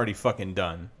 it's already fucking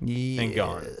done and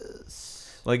gone.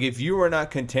 Yes. Like if you are not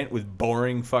content with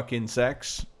boring fucking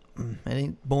sex, It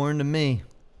ain't boring to me.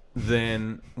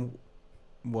 then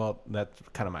well, that's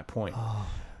kind of my point. Oh,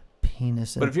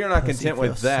 penis. But and if you're not pussy content with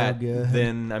feels so that, good.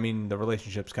 then I mean the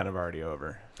relationship's kind of already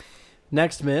over.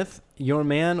 Next myth: your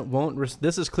man won't.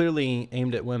 This is clearly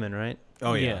aimed at women, right?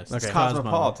 Oh yeah, Yes, it's okay.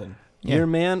 cosmopolitan. Yeah. Your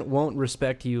man won't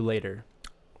respect you later.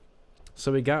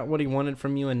 So he got what he wanted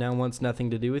from you, and now wants nothing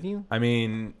to do with you. I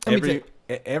mean, Let me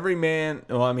every man.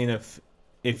 Well, I mean,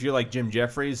 if you're like Jim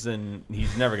Jeffries, then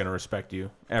he's never gonna respect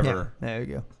you ever, Yeah, there you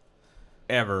go.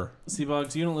 ever. See,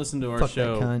 Boggs, you don't listen to our Fuck that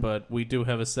show, cunt. but we do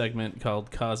have a segment called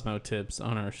Cosmo Tips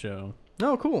on our show,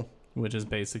 Oh, cool. which is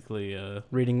basically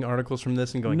Reading articles from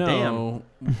this and going, damn. no,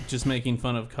 just making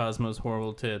fun of Cosmo's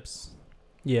horrible tips.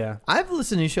 Yeah. I've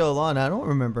listened to your show a lot, and I don't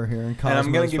remember hearing. And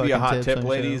I'm gonna Cosmo's give you a fucking hot tips tip, on the show.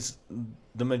 ladies.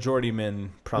 The majority of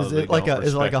men probably Is it like don't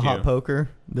is it like a respect hot you. poker?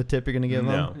 The tip you're gonna give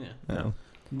No. them? Yeah. No.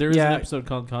 There is Yeah. an episode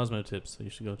called Cosmo Tips, so you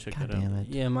should go check God that out. damn it.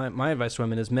 Yeah, my advice to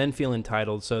women is men feel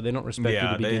entitled, so they don't respect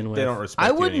Yeah, you to they begin with. don't respect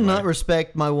I you would anyway. not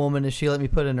respect my woman if she let me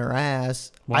put in her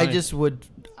ass. Why?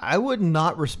 I would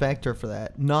not respect her for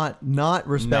that. Not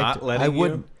respect. Not her. letting I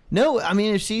would. you? No, I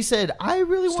mean if she said I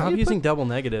really Stop want you using to double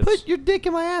negatives. put your dick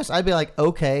in my ass, I'd be like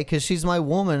okay, because she's my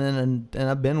woman and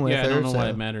I've been with Yeah, I her. don't know so. why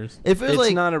it matters. If it was It's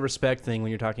like not a respect thing when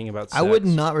you're talking about sex. I would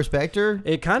not respect her.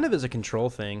 It kind of is a control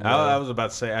thing. I was about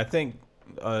to say. I think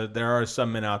there are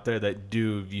some men out there that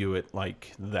do view it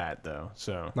like that, though.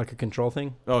 So, like a control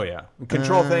thing. oh yeah,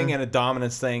 control thing and a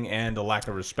dominance thing and a lack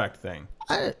of respect thing.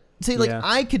 See, like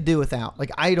I could do without.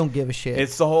 Like I don't give a shit.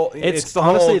 It's the whole. It's the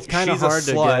honestly, whole, it's kind of she's a hard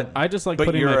to slut, get. I just like but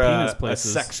putting my you're penis a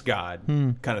places. sex god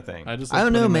kind of thing. I just like I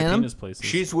don't know, putting my man. penis places.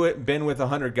 She's been with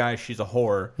 100 guys. She's a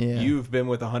whore. Yeah. You've been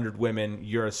with 100 women.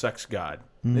 You're a sex god.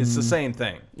 It's the same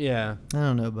thing. Yeah. I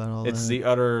don't know about all that. It's the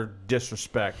utter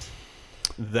disrespect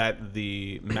that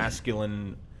the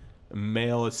masculine,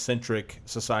 male-centric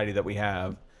society that we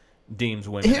have deems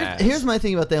women as. Here's my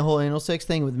thing about the whole anal sex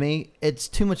thing with me. It's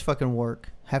too much fucking work.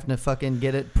 Having to fucking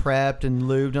get it prepped and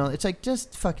lubed. And all. It's like,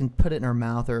 just fucking put it in her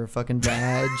mouth or a fucking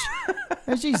vag.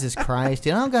 Jesus Christ.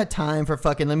 I don't got time for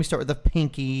fucking, let me start with the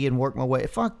pinky and work my way.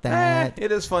 Fuck that.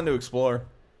 It is fun to explore.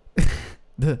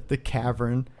 The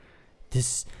cavern.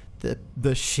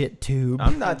 The shit tube.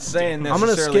 I'm not saying I'm gonna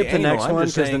necessarily skip the anal, next I'm one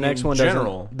just because the saying next in one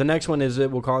general. doesn't. The next one is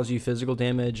it will cause you physical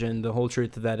damage, and the whole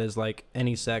truth of that is like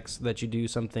any sex that you do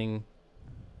something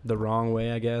the wrong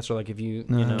way, I guess, or like if you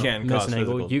Can miss cause an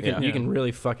angle, physical- you can yeah. you can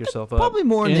really fuck yourself up. Probably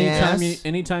more in the ass.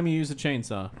 Anytime you use a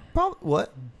chainsaw. What?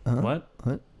 What? What?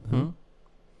 Huh?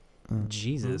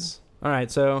 Jesus. All right,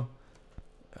 so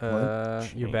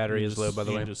What? your battery is low, by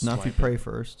the way. Just Not if you swipe pray it.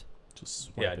 first. Just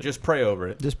swipe Yeah, it. just pray over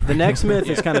it. Just The pray. next myth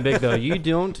is kind of big though. You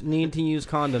don't need to use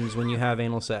condoms when you have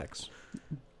anal sex.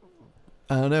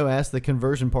 I don't know. Ask the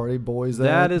conversion party boys.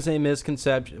 That is a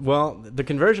misconception. Well, the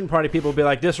conversion party people will be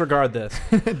like, disregard this.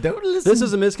 Don't listen. This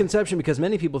is a misconception because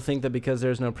many people think that because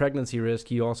there's no pregnancy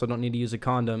risk, you also don't need to use a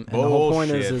condom. And the whole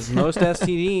point Bullshit. is most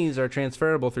STDs are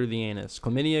transferable through the anus.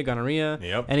 Chlamydia, gonorrhea,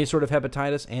 Yep. any sort of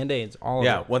hepatitis, and AIDS. All of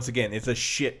Yeah, it. once again, it's a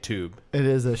shit tube. It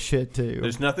is a shit too.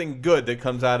 There's nothing good that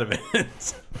comes out of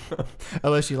it.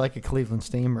 Unless you like a Cleveland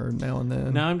steamer now and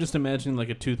then. Now I'm just imagining like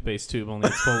a toothpaste tube, only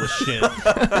it's full of shit.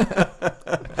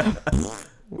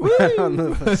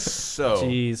 So,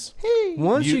 Jeez.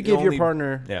 Once you, give your only-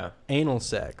 partner yeah, anal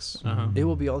sex, Uh-huh. it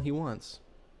will be all he wants.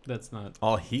 That's not.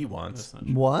 all he wants. That's not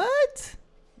true. What?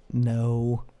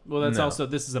 No. Well, that's No. also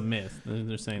this is a myth.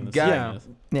 They're saying this Guy- is Yeah. a myth.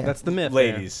 Yeah. That's the myth.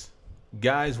 there. Ladies,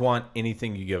 guys want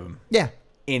anything you give them. Yeah.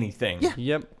 Anything. Yeah.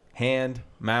 Yep. Hand,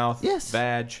 mouth, Yes.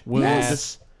 vag, Wound.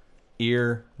 ass,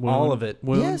 ear, All of it.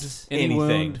 Wound. Yes. Any anything.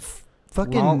 wound.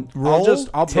 Fucking I'll roll.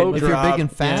 I'll poke. if you're job, big and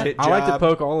fat. tit I like to job.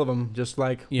 poke all of them. Just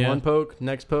like Yeah. one poke,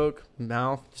 next poke,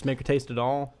 mouth. Just make her taste it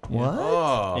all. What?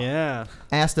 Oh. Yeah.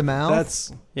 Ass to mouth.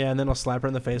 That's and then I'll slap her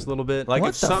in the face a little bit. Like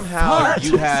What if the somehow fuck?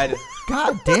 you had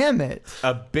God damn it.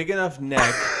 a big enough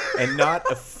neck and not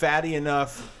a fatty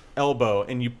enough elbow,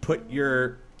 and you put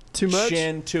your Too much?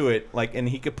 chin to it, like, and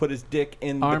he could put his dick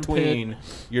in Armpit. between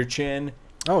your chin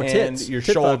Oh, and tits. your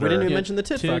Tit fuck. shoulder. We didn't even Yeah, mention the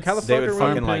tit tits. fuck. How the They fuck would are we?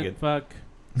 fucking Armpit, like it. fuck,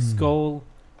 skull.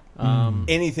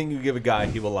 Anything you give a guy,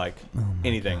 he will like.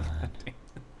 Anything.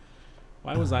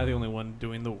 Why was I the only one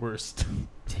doing the worst?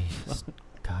 Jesus.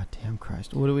 God damn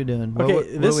Christ. What are we doing? What- Okay, what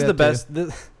are this we is the up to? best.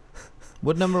 This,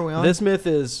 What number are we on? this myth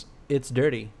is it's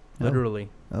dirty, Oh. literally.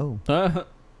 Oh.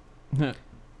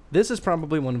 This is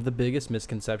probably one of the biggest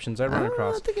misconceptions I run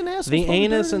across. I think an ass The was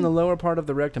anus dirty. and the lower part of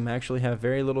the rectum actually have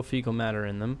very little fecal matter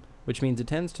in them, which means it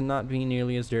tends to not be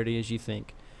nearly as dirty as you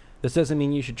think. This doesn't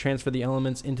mean you should transfer the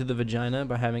elements into the vagina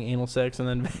by having anal sex and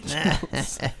then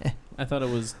vegetables. I thought it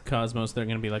was Cosmos. They're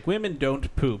going to be like, women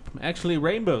don't poop. Actually,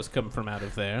 rainbows come from out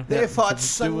of there. They fought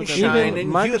do with that. sunshine Even and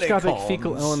microscopic unicorns.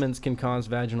 fecal elements can cause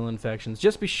vaginal infections.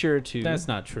 Just be sure to, That's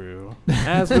not true.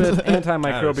 as with That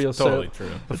antimicrobial is totally soap true.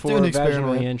 do before an vaginal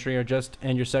experiment. re-entry or just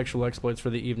end your sexual exploits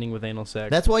for the evening with anal sex.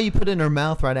 That's why you put it in her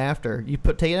mouth right after. You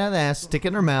take it out of the ass, stick it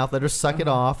in her mouth, let her suck it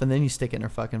off, and then you stick it in her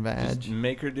fucking Just vag.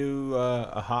 make her do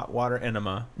a hot water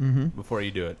enema Mm-hmm. before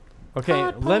you do it. Okay,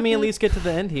 let me at least get to the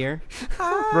end here.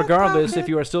 Regardless, if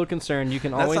you are still concerned, you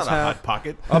can That's always not a have hot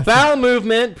pocket. a bowel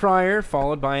movement prior,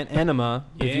 followed by an enema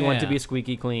if you want to Yeah. be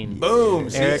squeaky clean. Boom.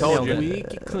 See, I Eric told nailed you. it.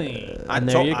 Squeaky clean. I And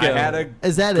there told you I go. had a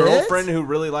Is that girlfriend it? who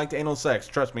really liked anal sex.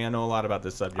 Trust me, I know a lot about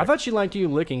this subject. I thought she liked you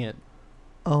licking it.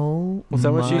 Oh, Was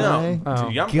that what she- my no, Oh.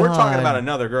 Dude, we're talking God. about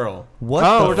another girl. What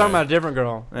Oh, the we're talking about a different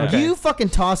girl. Yeah. Okay. You fucking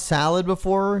tossed salad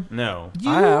before? No, You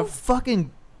I have.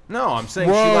 fucking... no, I'm saying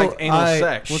Whoa, she liked anal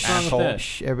sex. What's wrong with asshole. that?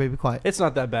 Shh, everybody be quiet. It's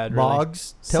not that bad, really.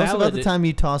 Boggs, tell us about Salad the i- time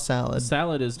you tossed salad.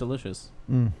 Salad is delicious.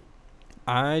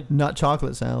 I Not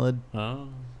chocolate salad. Oh.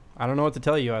 don't know what to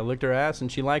tell you. I licked her ass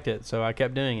and she liked it, so I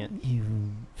kept doing it. You...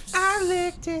 I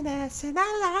licked an ass and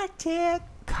I liked it.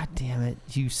 God damn it,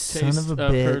 you son Taste of a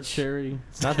her bitch. cherry.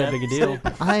 It's not that big a deal.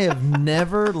 I have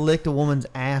never licked a woman's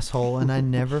asshole, and I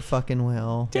never fucking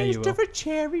will. Yeah, you Taste will. of a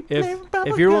cherry If flavored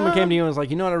bubble if your woman gum. came to you and was like,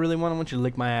 you know what I really want? I want you to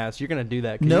lick my ass. You're gonna do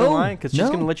that. 'Cause you No, know why? Because she's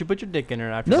no. gonna let you put your dick in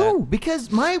her after No, that.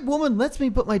 because my woman lets me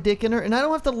put my dick in her, and I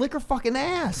don't have to lick her fucking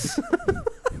ass.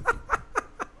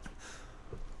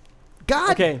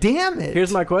 God Okay, damn it.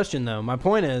 Here's my question though. My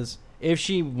point is, if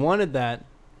she wanted that,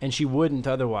 and she wouldn't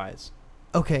otherwise.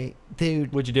 Okay,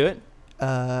 dude. Would you do it?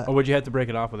 Or would you have to break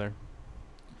it off with her?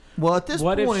 Well, at this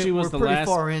what point, if she was we're the pretty last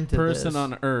far into person this.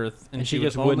 on Earth and she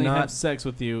just would would only not- have sex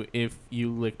with you if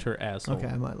you licked her asshole? Okay,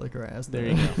 I might lick her ass. There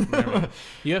you go. There we go.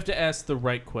 You have to ask the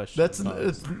right question. That's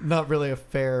it's not really a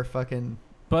fair fucking.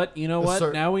 But you know what?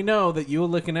 Assert- Now we know that you'll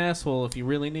lick an asshole if you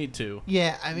really need to.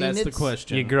 Yeah, I mean That's the it's,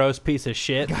 question. You gross piece of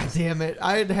shit. God damn it!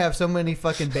 I'd have so many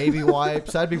fucking baby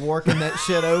wipes. I'd be working that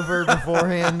shit over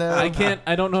beforehand, though.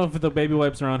 I don't know if the baby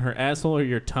wipes are on her asshole or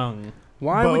your tongue.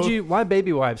 Why Both. would you? Why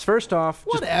baby wipes? First off,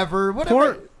 just Whatever.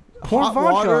 pour Hot vodka.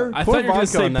 water. I Pour thought you were going to vodka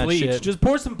say on that bleach. shit. Just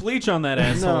pour some bleach on that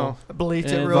asshole. No, Bleach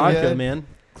it And real vodka, good. man.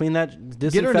 Clean that. Get her in the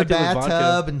Disinfect it with vodka.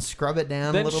 bathtub and scrub it down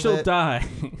a Then little she'll bit. die.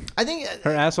 I think.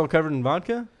 Her asshole covered in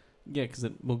vodka. Yeah, because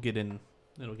it'll get in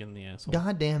the asshole.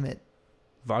 God damn it!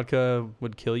 Vodka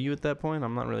would kill you at that point.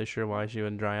 I'm not really sure why she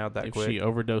would dry out that If quick. she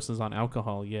overdoses on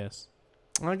alcohol, yes.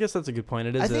 Well, I guess that's a good point.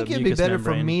 It is. I think a it'd be mucous better for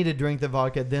membrane. me to drink the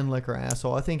vodka than lick her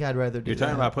asshole. I think I'd rather do You're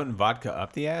talking that. about putting vodka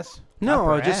up the ass? No,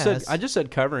 Up her ass. I just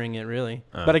said covering it really.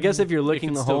 Oh. But I guess if you're licking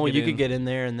could the still hole, get you in. could get in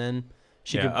there and then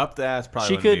she Yeah, could up the ass probably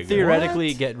she wouldn't be could a good theoretically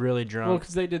What? get really Well, drunk.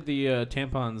 because they did the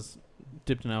tampons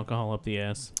dipped in alcohol up the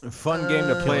ass. one. Fun game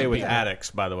to play with yeah.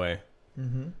 addicts, by the way.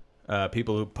 Mm-hmm.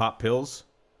 People who pop pills,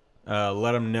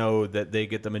 let them know that they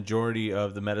get the majority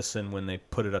of the medicine when they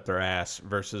put it up their ass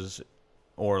versus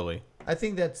orally. I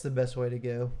think that's the best way to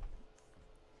go.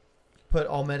 Put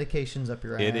all medications up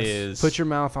your ass. It is. Put your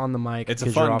mouth on the mic. It's a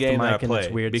 'cause you're fun off the game that I mic and play.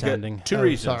 It's weird because sounding. two Oh,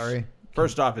 reasons. sorry.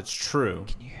 First off, it's true.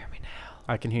 Can you hear me now?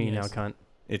 I can hear you Yes. now, cunt.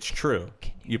 It's true.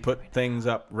 You put things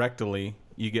up rectally,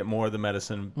 you get more of the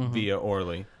medicine via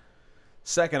orally.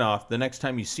 Second off, the next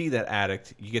time you see that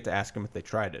addict, you get to ask them if they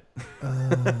tried it.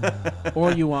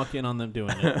 Or you walk in on them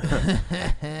doing it.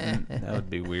 That would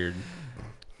be weird.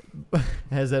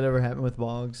 Has that ever happened with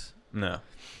Boggs? No.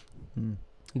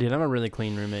 Dude, I'm a really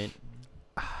clean roommate.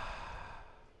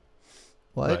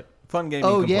 What? But fun game.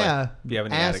 Oh you can yeah. play if you have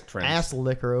any ass, addict friends. ass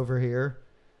licker over here.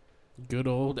 Good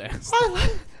old ass.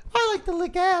 I like to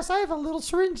lick ass. I have a little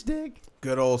syringe dick.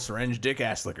 Good old syringe dick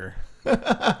ass licker.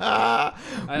 I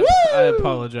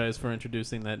apologize for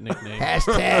introducing that nickname.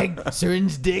 Hashtag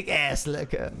syringe dick ass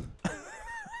licker.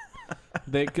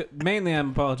 Mainly,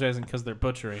 I'm apologizing because they're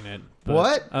butchering it. But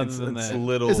What? Other than It's that,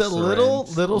 little Is it little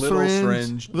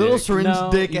syringe little dick. syringe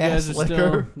no, dick you guys ass are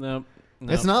licker? still no.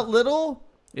 It's not little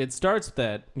It starts with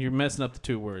that. You're messing up the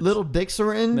two words. little dick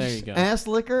syringe There you go. ass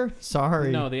licker.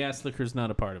 Sorry, No, the ass liquor's not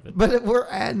a part of it. but we're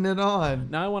adding it on.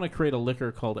 Now I want to create a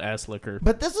liquor called ass liquor.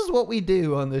 But this is what we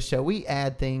do on this show. We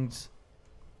add things.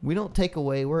 We don't take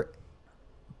away.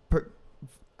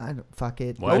 I don't fuck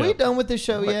it. What? Are we done with this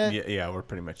show But yet? yeah, we're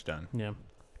pretty much done. Yeah.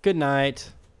 Good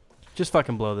night. Just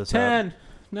fucking blow this up. 10,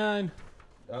 9.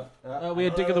 We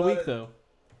had dick of the week though.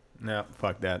 No,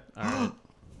 fuck that. All right.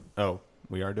 Oh,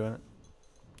 we are doing it?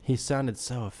 He sounded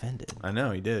so offended. I know,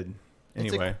 he did.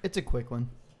 Anyway. It's a quick one.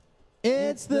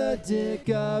 It's the dick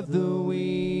of the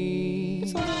week.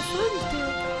 It's a little syringe dick.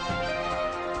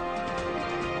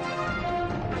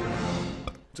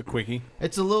 It's a quickie.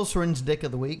 It's a little syringe dick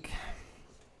of the week.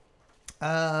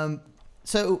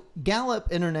 So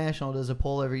Gallup International does a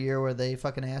poll every year where they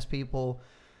fucking ask people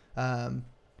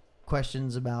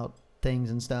questions about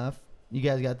things and stuff. You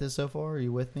guys got this so far? Are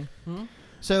you with me? Hmm?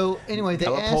 So anyway, they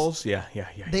Gallup asked, polls? Yeah.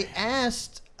 they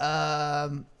asked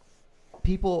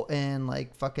people in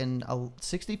like fucking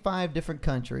 65 different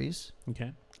countries.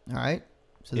 Okay. All right.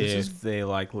 So this is If they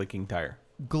like licking tire.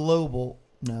 global.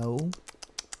 No.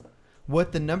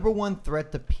 What the number one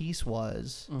threat to peace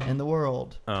was in the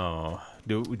world. Oh.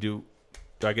 Do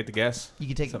I get to guess? You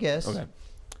can take a guess. Okay.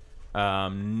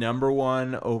 Number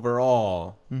one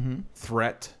overall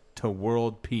threat to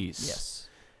world peace. Yes.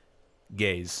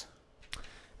 Gays.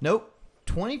 Nope.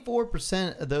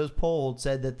 24% of those polled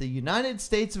said that the United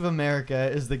States of America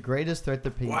is the greatest threat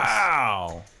to peace.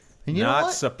 Wow. And you know Not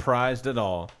what? surprised at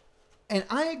all. And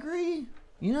I agree.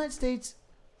 United States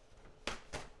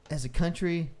as a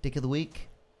country, dick of the week.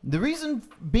 The reason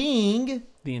being...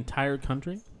 The entire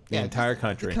country? The entire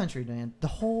country. The country, man. The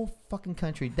whole fucking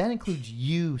country. That includes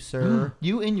you, sir.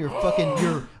 You and your fucking...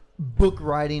 your book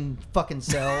writing fucking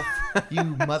self. You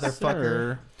motherfucker.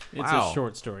 Sir, it's Wow. a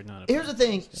short story, not a Here's the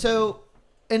thing. So,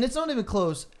 and it's not even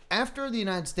close. After the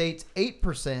United States,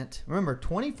 8%, remember,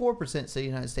 24% say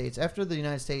United States. After the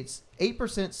United States,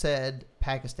 8% said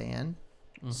Pakistan.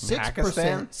 6%,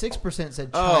 Pakistan? 6% said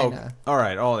Oh, China. all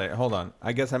right. Hold on.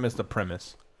 I guess I missed the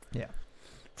premise. Yeah.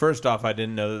 First off, I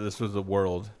didn't know that this was the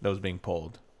world that was being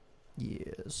polled.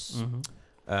 Yes. Mm-hmm.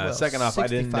 Second off, I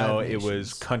didn't know nations. it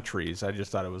was countries. I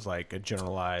just thought it was like a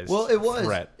generalized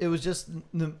threat. It was just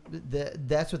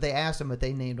that's what they asked them, but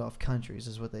they named off countries,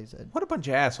 is what they said. What a bunch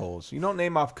of assholes. You don't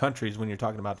name off countries when you're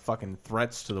talking about fucking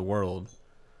threats to the world.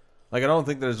 Like, I don't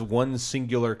think there's one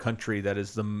singular country that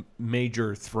is the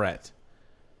major threat.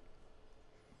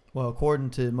 Well, according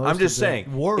to most I'm just of the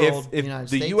saying, world, if the United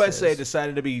the States USA is.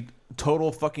 decided to be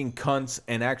total fucking cunts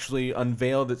and actually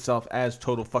unveiled itself as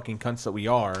total fucking cunts that we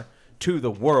are to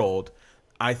the world,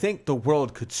 I think the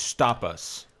world could stop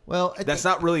us. Well, that's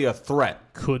not really a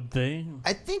threat. Could they?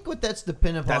 I think what that's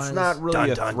dependent upon That's not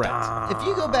really a threat. If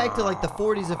you go back to like the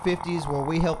 40s and 50s where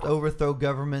we helped overthrow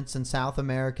governments in South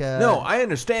America. No, I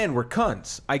understand we're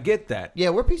cunts. I get that.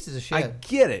 Yeah, we're pieces of shit. I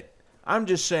get it. I'm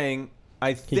just saying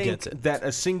I gets think it. that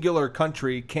a singular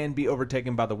country can be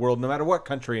overtaken by the world no matter what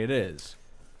country it is.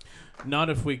 Not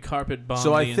if we carpet bomb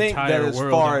So the I think that entire as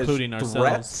world, far including as ourselves.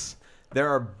 threats, there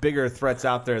are bigger threats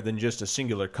out there than just a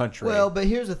singular country. Well, but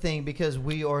here's the thing, because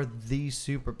we are the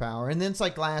superpower. And then it's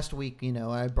like last week,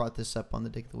 I brought this up on the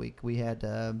Dick of the Week. We had,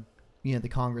 the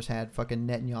Congress had fucking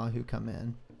Netanyahu come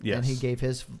in. Yes. And he gave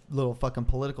his little fucking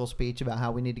political speech about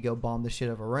how we need to go bomb the shit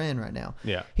of Iran right now.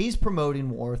 Yeah. He's promoting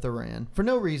war with Iran for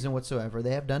no reason whatsoever.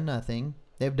 They have done nothing.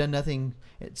 They've done nothing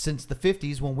since the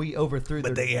 50s when we overthrew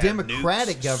their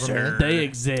democratic government. They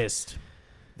exist.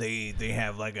 They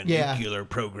have like a Yeah. nuclear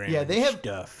program. Yeah, they have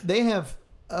stuff. They have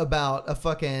about a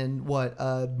fucking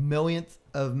a millionth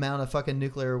of amount of fucking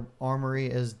nuclear armory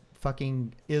as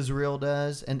fucking Israel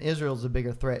does, and Israel's a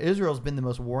bigger threat. Israel's been the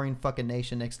most warring fucking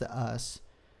nation next to us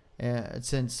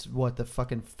since the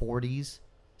fucking 40s,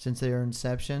 since their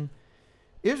inception.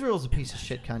 Israel's a piece of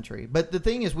shit country, but the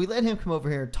thing is, we let him come over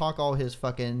here and talk all his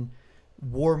fucking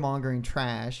warmongering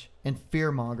trash and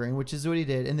fear-mongering, which is what he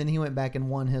did, and then he went back and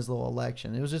won his little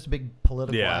election. It was just a big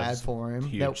political ad for him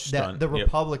that the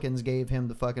Republicans gave him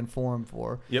the fucking forum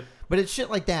for. Yep. But it's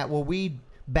shit like that where we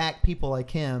back people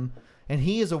like him, and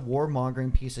he is a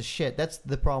warmongering piece of shit. That's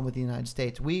the problem with the United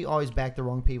States. We always back the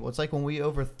wrong people. It's like when we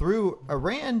overthrew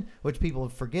Iran, which people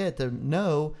forget to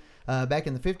know, back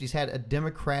in the 50s, had a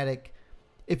democratic...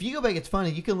 If you go back, it's funny.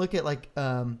 You can look at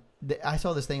I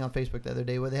saw this thing on Facebook the other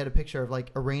day where they had a picture of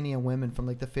like Iranian women from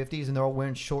like the 50s, and they're all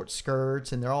wearing short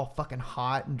skirts and they're all fucking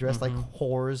hot and dressed like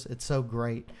whores. It's so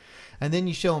great. And then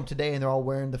you show them today and they're all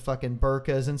wearing the fucking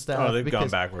burqas and stuff. Oh, they've gone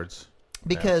backwards.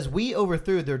 Because we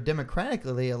overthrew their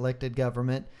democratically elected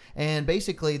government, and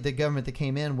basically the government that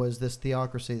came in was this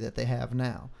theocracy that they have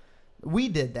now. We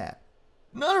did that.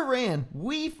 Not Iran.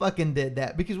 We fucking did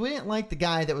that because we didn't like the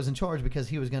guy that was in charge because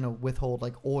he was going to withhold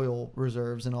like oil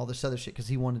reserves and all this other shit because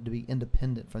he wanted to be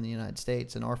independent from the United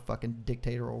States and our fucking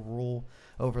dictatorial rule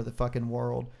over the fucking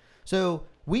world. So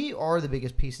we are the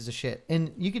biggest pieces of shit.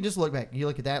 And you can just look back. You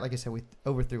look at that. Like I said, we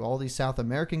overthrew all these South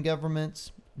American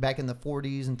governments back in the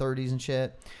 40s and 30s and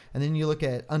shit. And then you look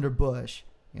at under Bush.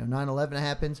 9/11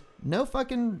 happens. No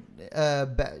fucking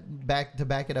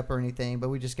back it up or anything, but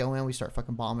we just go in. We start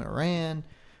fucking bombing Iran.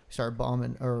 We start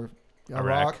bombing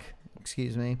Iraq.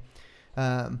 Excuse me.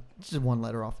 Just one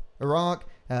letter off. Iraq,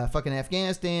 fucking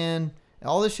Afghanistan,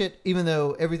 all this shit. Even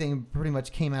though everything pretty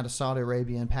much came out of Saudi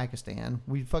Arabia and Pakistan,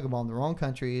 we fucking bombed the wrong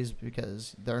countries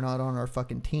because they're not on our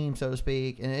fucking team, so to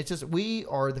speak. And it's just we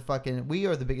are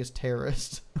the biggest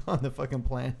terrorists on the fucking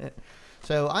planet.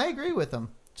 So I agree with them.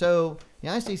 So the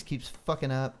United States keeps fucking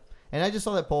up. And I just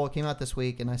saw that poll. It came out this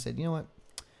week. And I said, you know what?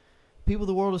 People of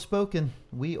the world have spoken.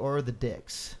 We are the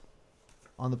dicks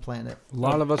on the planet. A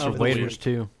lot of us are waiters,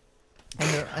 too.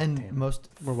 And most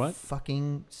We're what?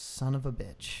 fucking son of a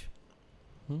bitch.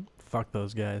 Fuck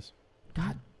those guys.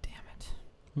 God damn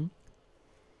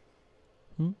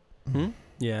it.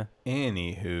 Yeah.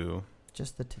 Anywho.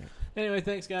 Just the tip. Anyway,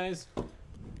 thanks, guys.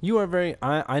 You are very...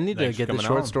 I need Thanks to for get the coming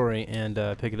short on. story and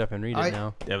pick it up and read it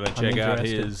now. Devin, check out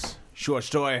interested. his short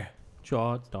story.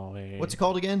 Short story. What's it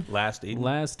called again? Last Eden.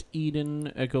 Last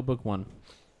Eden Echo Book 1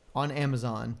 On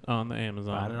Amazon. on the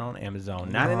Amazon. Buy it on Amazon. On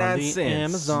 99 the cents.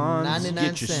 Amazon. 99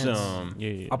 Get you cents. some.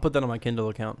 Yeah. I'll put that on my Kindle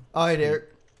account. All right,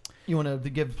 Eric. You want to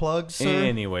give plugs, sir?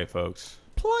 Anyway, folks.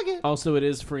 Plug it. Also, it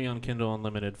is free on Kindle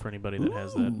Unlimited for anybody that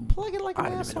has that. Plug it like an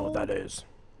asshole. is.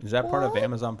 Is that part of What?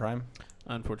 Amazon Prime?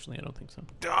 Unfortunately, I don't think so.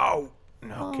 Oh,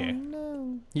 Oh, okay.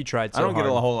 no. You tried so I don't hard.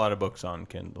 get a whole lot of books on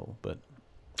Kindle, but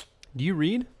Do you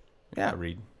read? yeah, I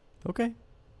read. Okay.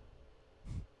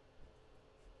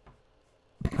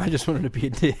 I just wanted to be a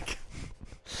dick.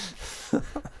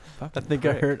 I think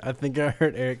I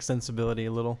hurt Eric's sensibility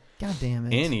a little. God damn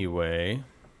it. Anyway,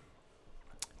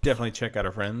 definitely check out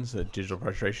our friends at Digital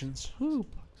Frustrations,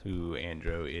 who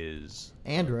Andrew is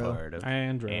Andrew. a part of.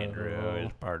 Andrew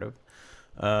is part of.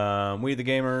 We the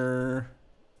Gamer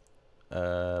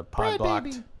Pod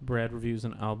Blocked. Brad reviews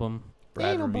an album.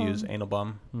 Brad Anal reviews Bum. Anal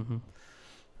Bum.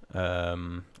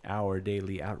 Mm-hmm. Our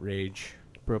Daily Outrage.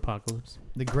 Bropocalypse.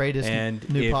 The greatest And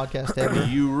new if podcast ever.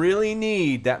 you really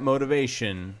need that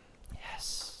motivation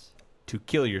Yes. to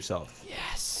kill yourself,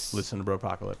 Yes. listen to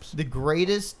Bropocalypse. The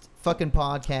greatest fucking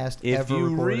podcast If ever you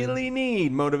recorded. really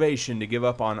need motivation to give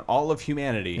up on all of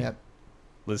humanity, Yep.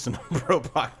 listen to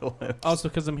Bropocalypse. Also,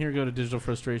 because I'm here, go to Digital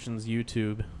Frustrations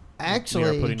YouTube. We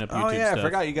Actually, are putting up YouTube Oh yeah, stuff. I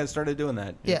forgot you guys started doing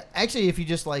that. yeah, actually, if you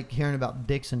just like hearing about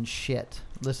dicks and shit,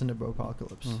 listen to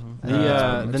Bropocalypse. Mhm. I think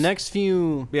that's what The next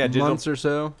few digital- months or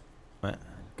so. What?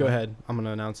 Go ahead. I'm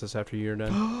gonna announce this after you're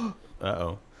done.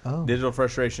 Uh-oh. Oh. Digital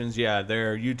Frustrations, yeah,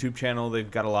 their YouTube channel, they've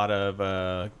got a lot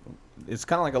of it's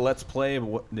kind of like a let's play, but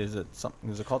what is it? Something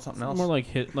is it called something else? More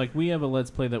like we have a let's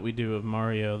play that we do of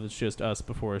Mario that's just us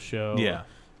before a show. Yeah.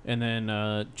 And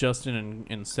then Justin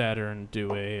and Saturn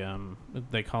do a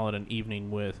they call it an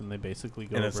evening with, and they basically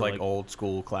go And over it's like old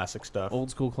school classic stuff. old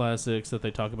school classics that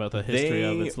they talk about the history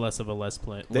of. It's less of a let's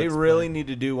play. They let's really play. need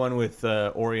to do one with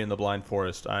Ori and the Blind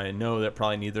Forest. I know that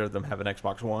probably neither of them have an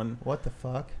Xbox One, What the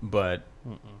fuck? but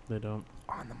They don't.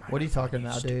 What are you talking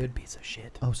about, dude? Piece of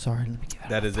shit. Oh, sorry. Let me give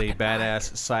that is a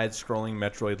badass side-scrolling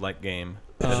Metroid-like game.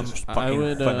 That is I fucking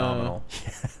would, phenomenal.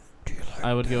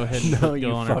 I would go ahead and No, you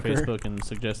go on our fucker. Facebook and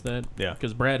suggest that. Yeah.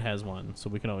 Because Brad has one, so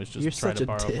we can always just You're try such to a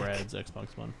borrow dick. Brad's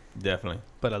Xbox One. Definitely.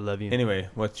 But I love you. Anyway,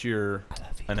 what's your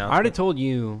announcement? I already told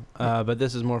you, but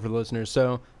this is more for the listeners.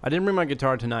 So I didn't bring my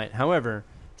guitar tonight. However,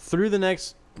 through the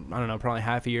next, I don't know, probably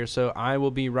half a year or so, I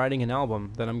will be writing an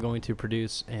album that I'm going to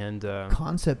produce, and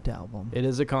Concept album. it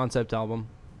is a concept album.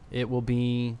 It will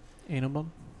be Anal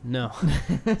no,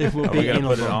 it will Are we be gonna anal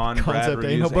put it bum. on Brad Concept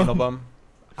Reviews Anal Bum? Anal Bum?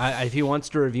 If he wants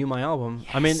to review my album,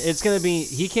 I mean, it's gonna be.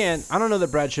 He can't. I don't know that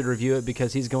Brad should review it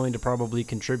because he's going to probably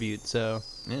contribute. So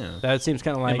Yeah. that seems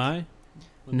kind of like Am I?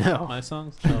 With No. My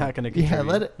songs? not going to contribute. Yeah,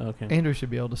 let it. Okay. Andrew should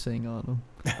be able to sing on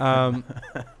them.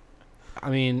 I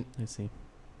mean, I see.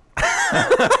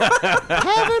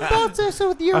 Haven't bought this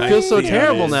with your I feel so Yeah, it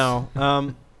terrible is.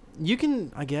 now. You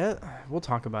can, I get. We'll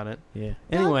talk about it. Yeah.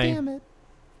 Anyway, damn it.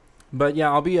 but yeah,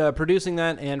 I'll be producing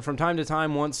that, and from time to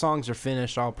time, once songs are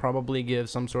finished, I'll probably give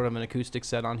some sort of an acoustic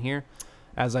set on here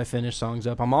as I finish songs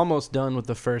up. I'm almost done with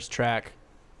the first track.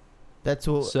 That's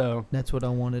what. So, That's what I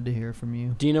wanted to hear from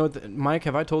you. do you know what, Mike?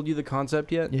 Have I told you the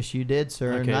concept yet? Yes, you did,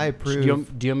 sir, and Okay. I Do approve. you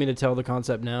want me to tell the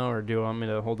concept now, or do you want me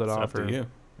to hold it It's off? up Or? to you.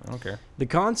 I don't care. The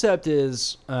concept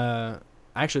is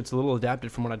actually it's a little adapted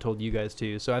from what I told you guys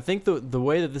too. So I think the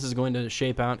way that this is going to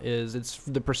shape out is it's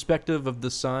the perspective of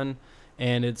the sun,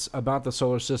 and it's about the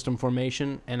solar system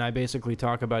formation, and I basically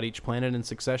talk about each planet in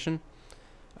succession.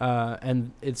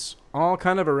 And it's all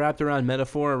kind of a wrapped around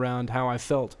metaphor around how I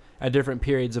felt at different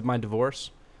periods of my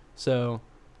divorce. So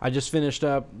I just finished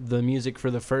up the music for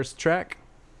the first track,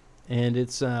 and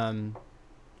it's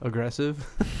aggressive.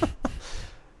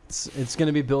 It's going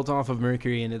to be built off of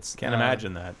Mercury, and it's Can't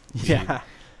imagine that. Yeah.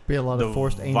 Be a lot The of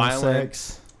forced anal violent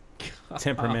sex.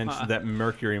 temperament that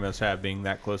Mercury must have, being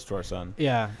that close to our sun.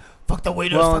 Yeah. Fuck the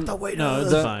waiters. Well, fuck the waiters. No,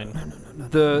 it's The-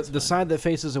 fine. The side that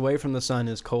faces away from the sun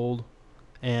is cold,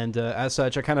 and as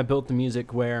such, I kind of built the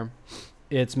music where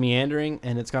it's meandering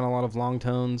and it's got a lot of long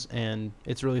tones and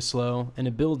it's really slow, and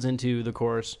it builds into the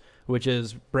chorus, which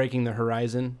is breaking the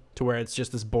horizon to where it's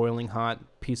just this boiling hot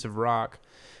piece of rock,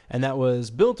 and that was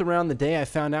built around the day I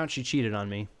found out she cheated on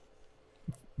me.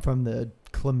 From the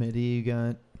chlamydia you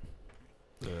got.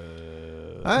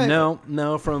 All right.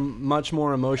 No, from much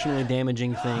more emotionally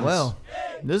damaging things. Well,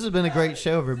 this has been a great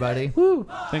show, everybody.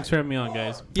 Thanks for having me on,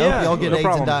 guys. I hope y'all get no AIDS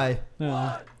problem. and die.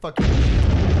 Yeah. Fuck you.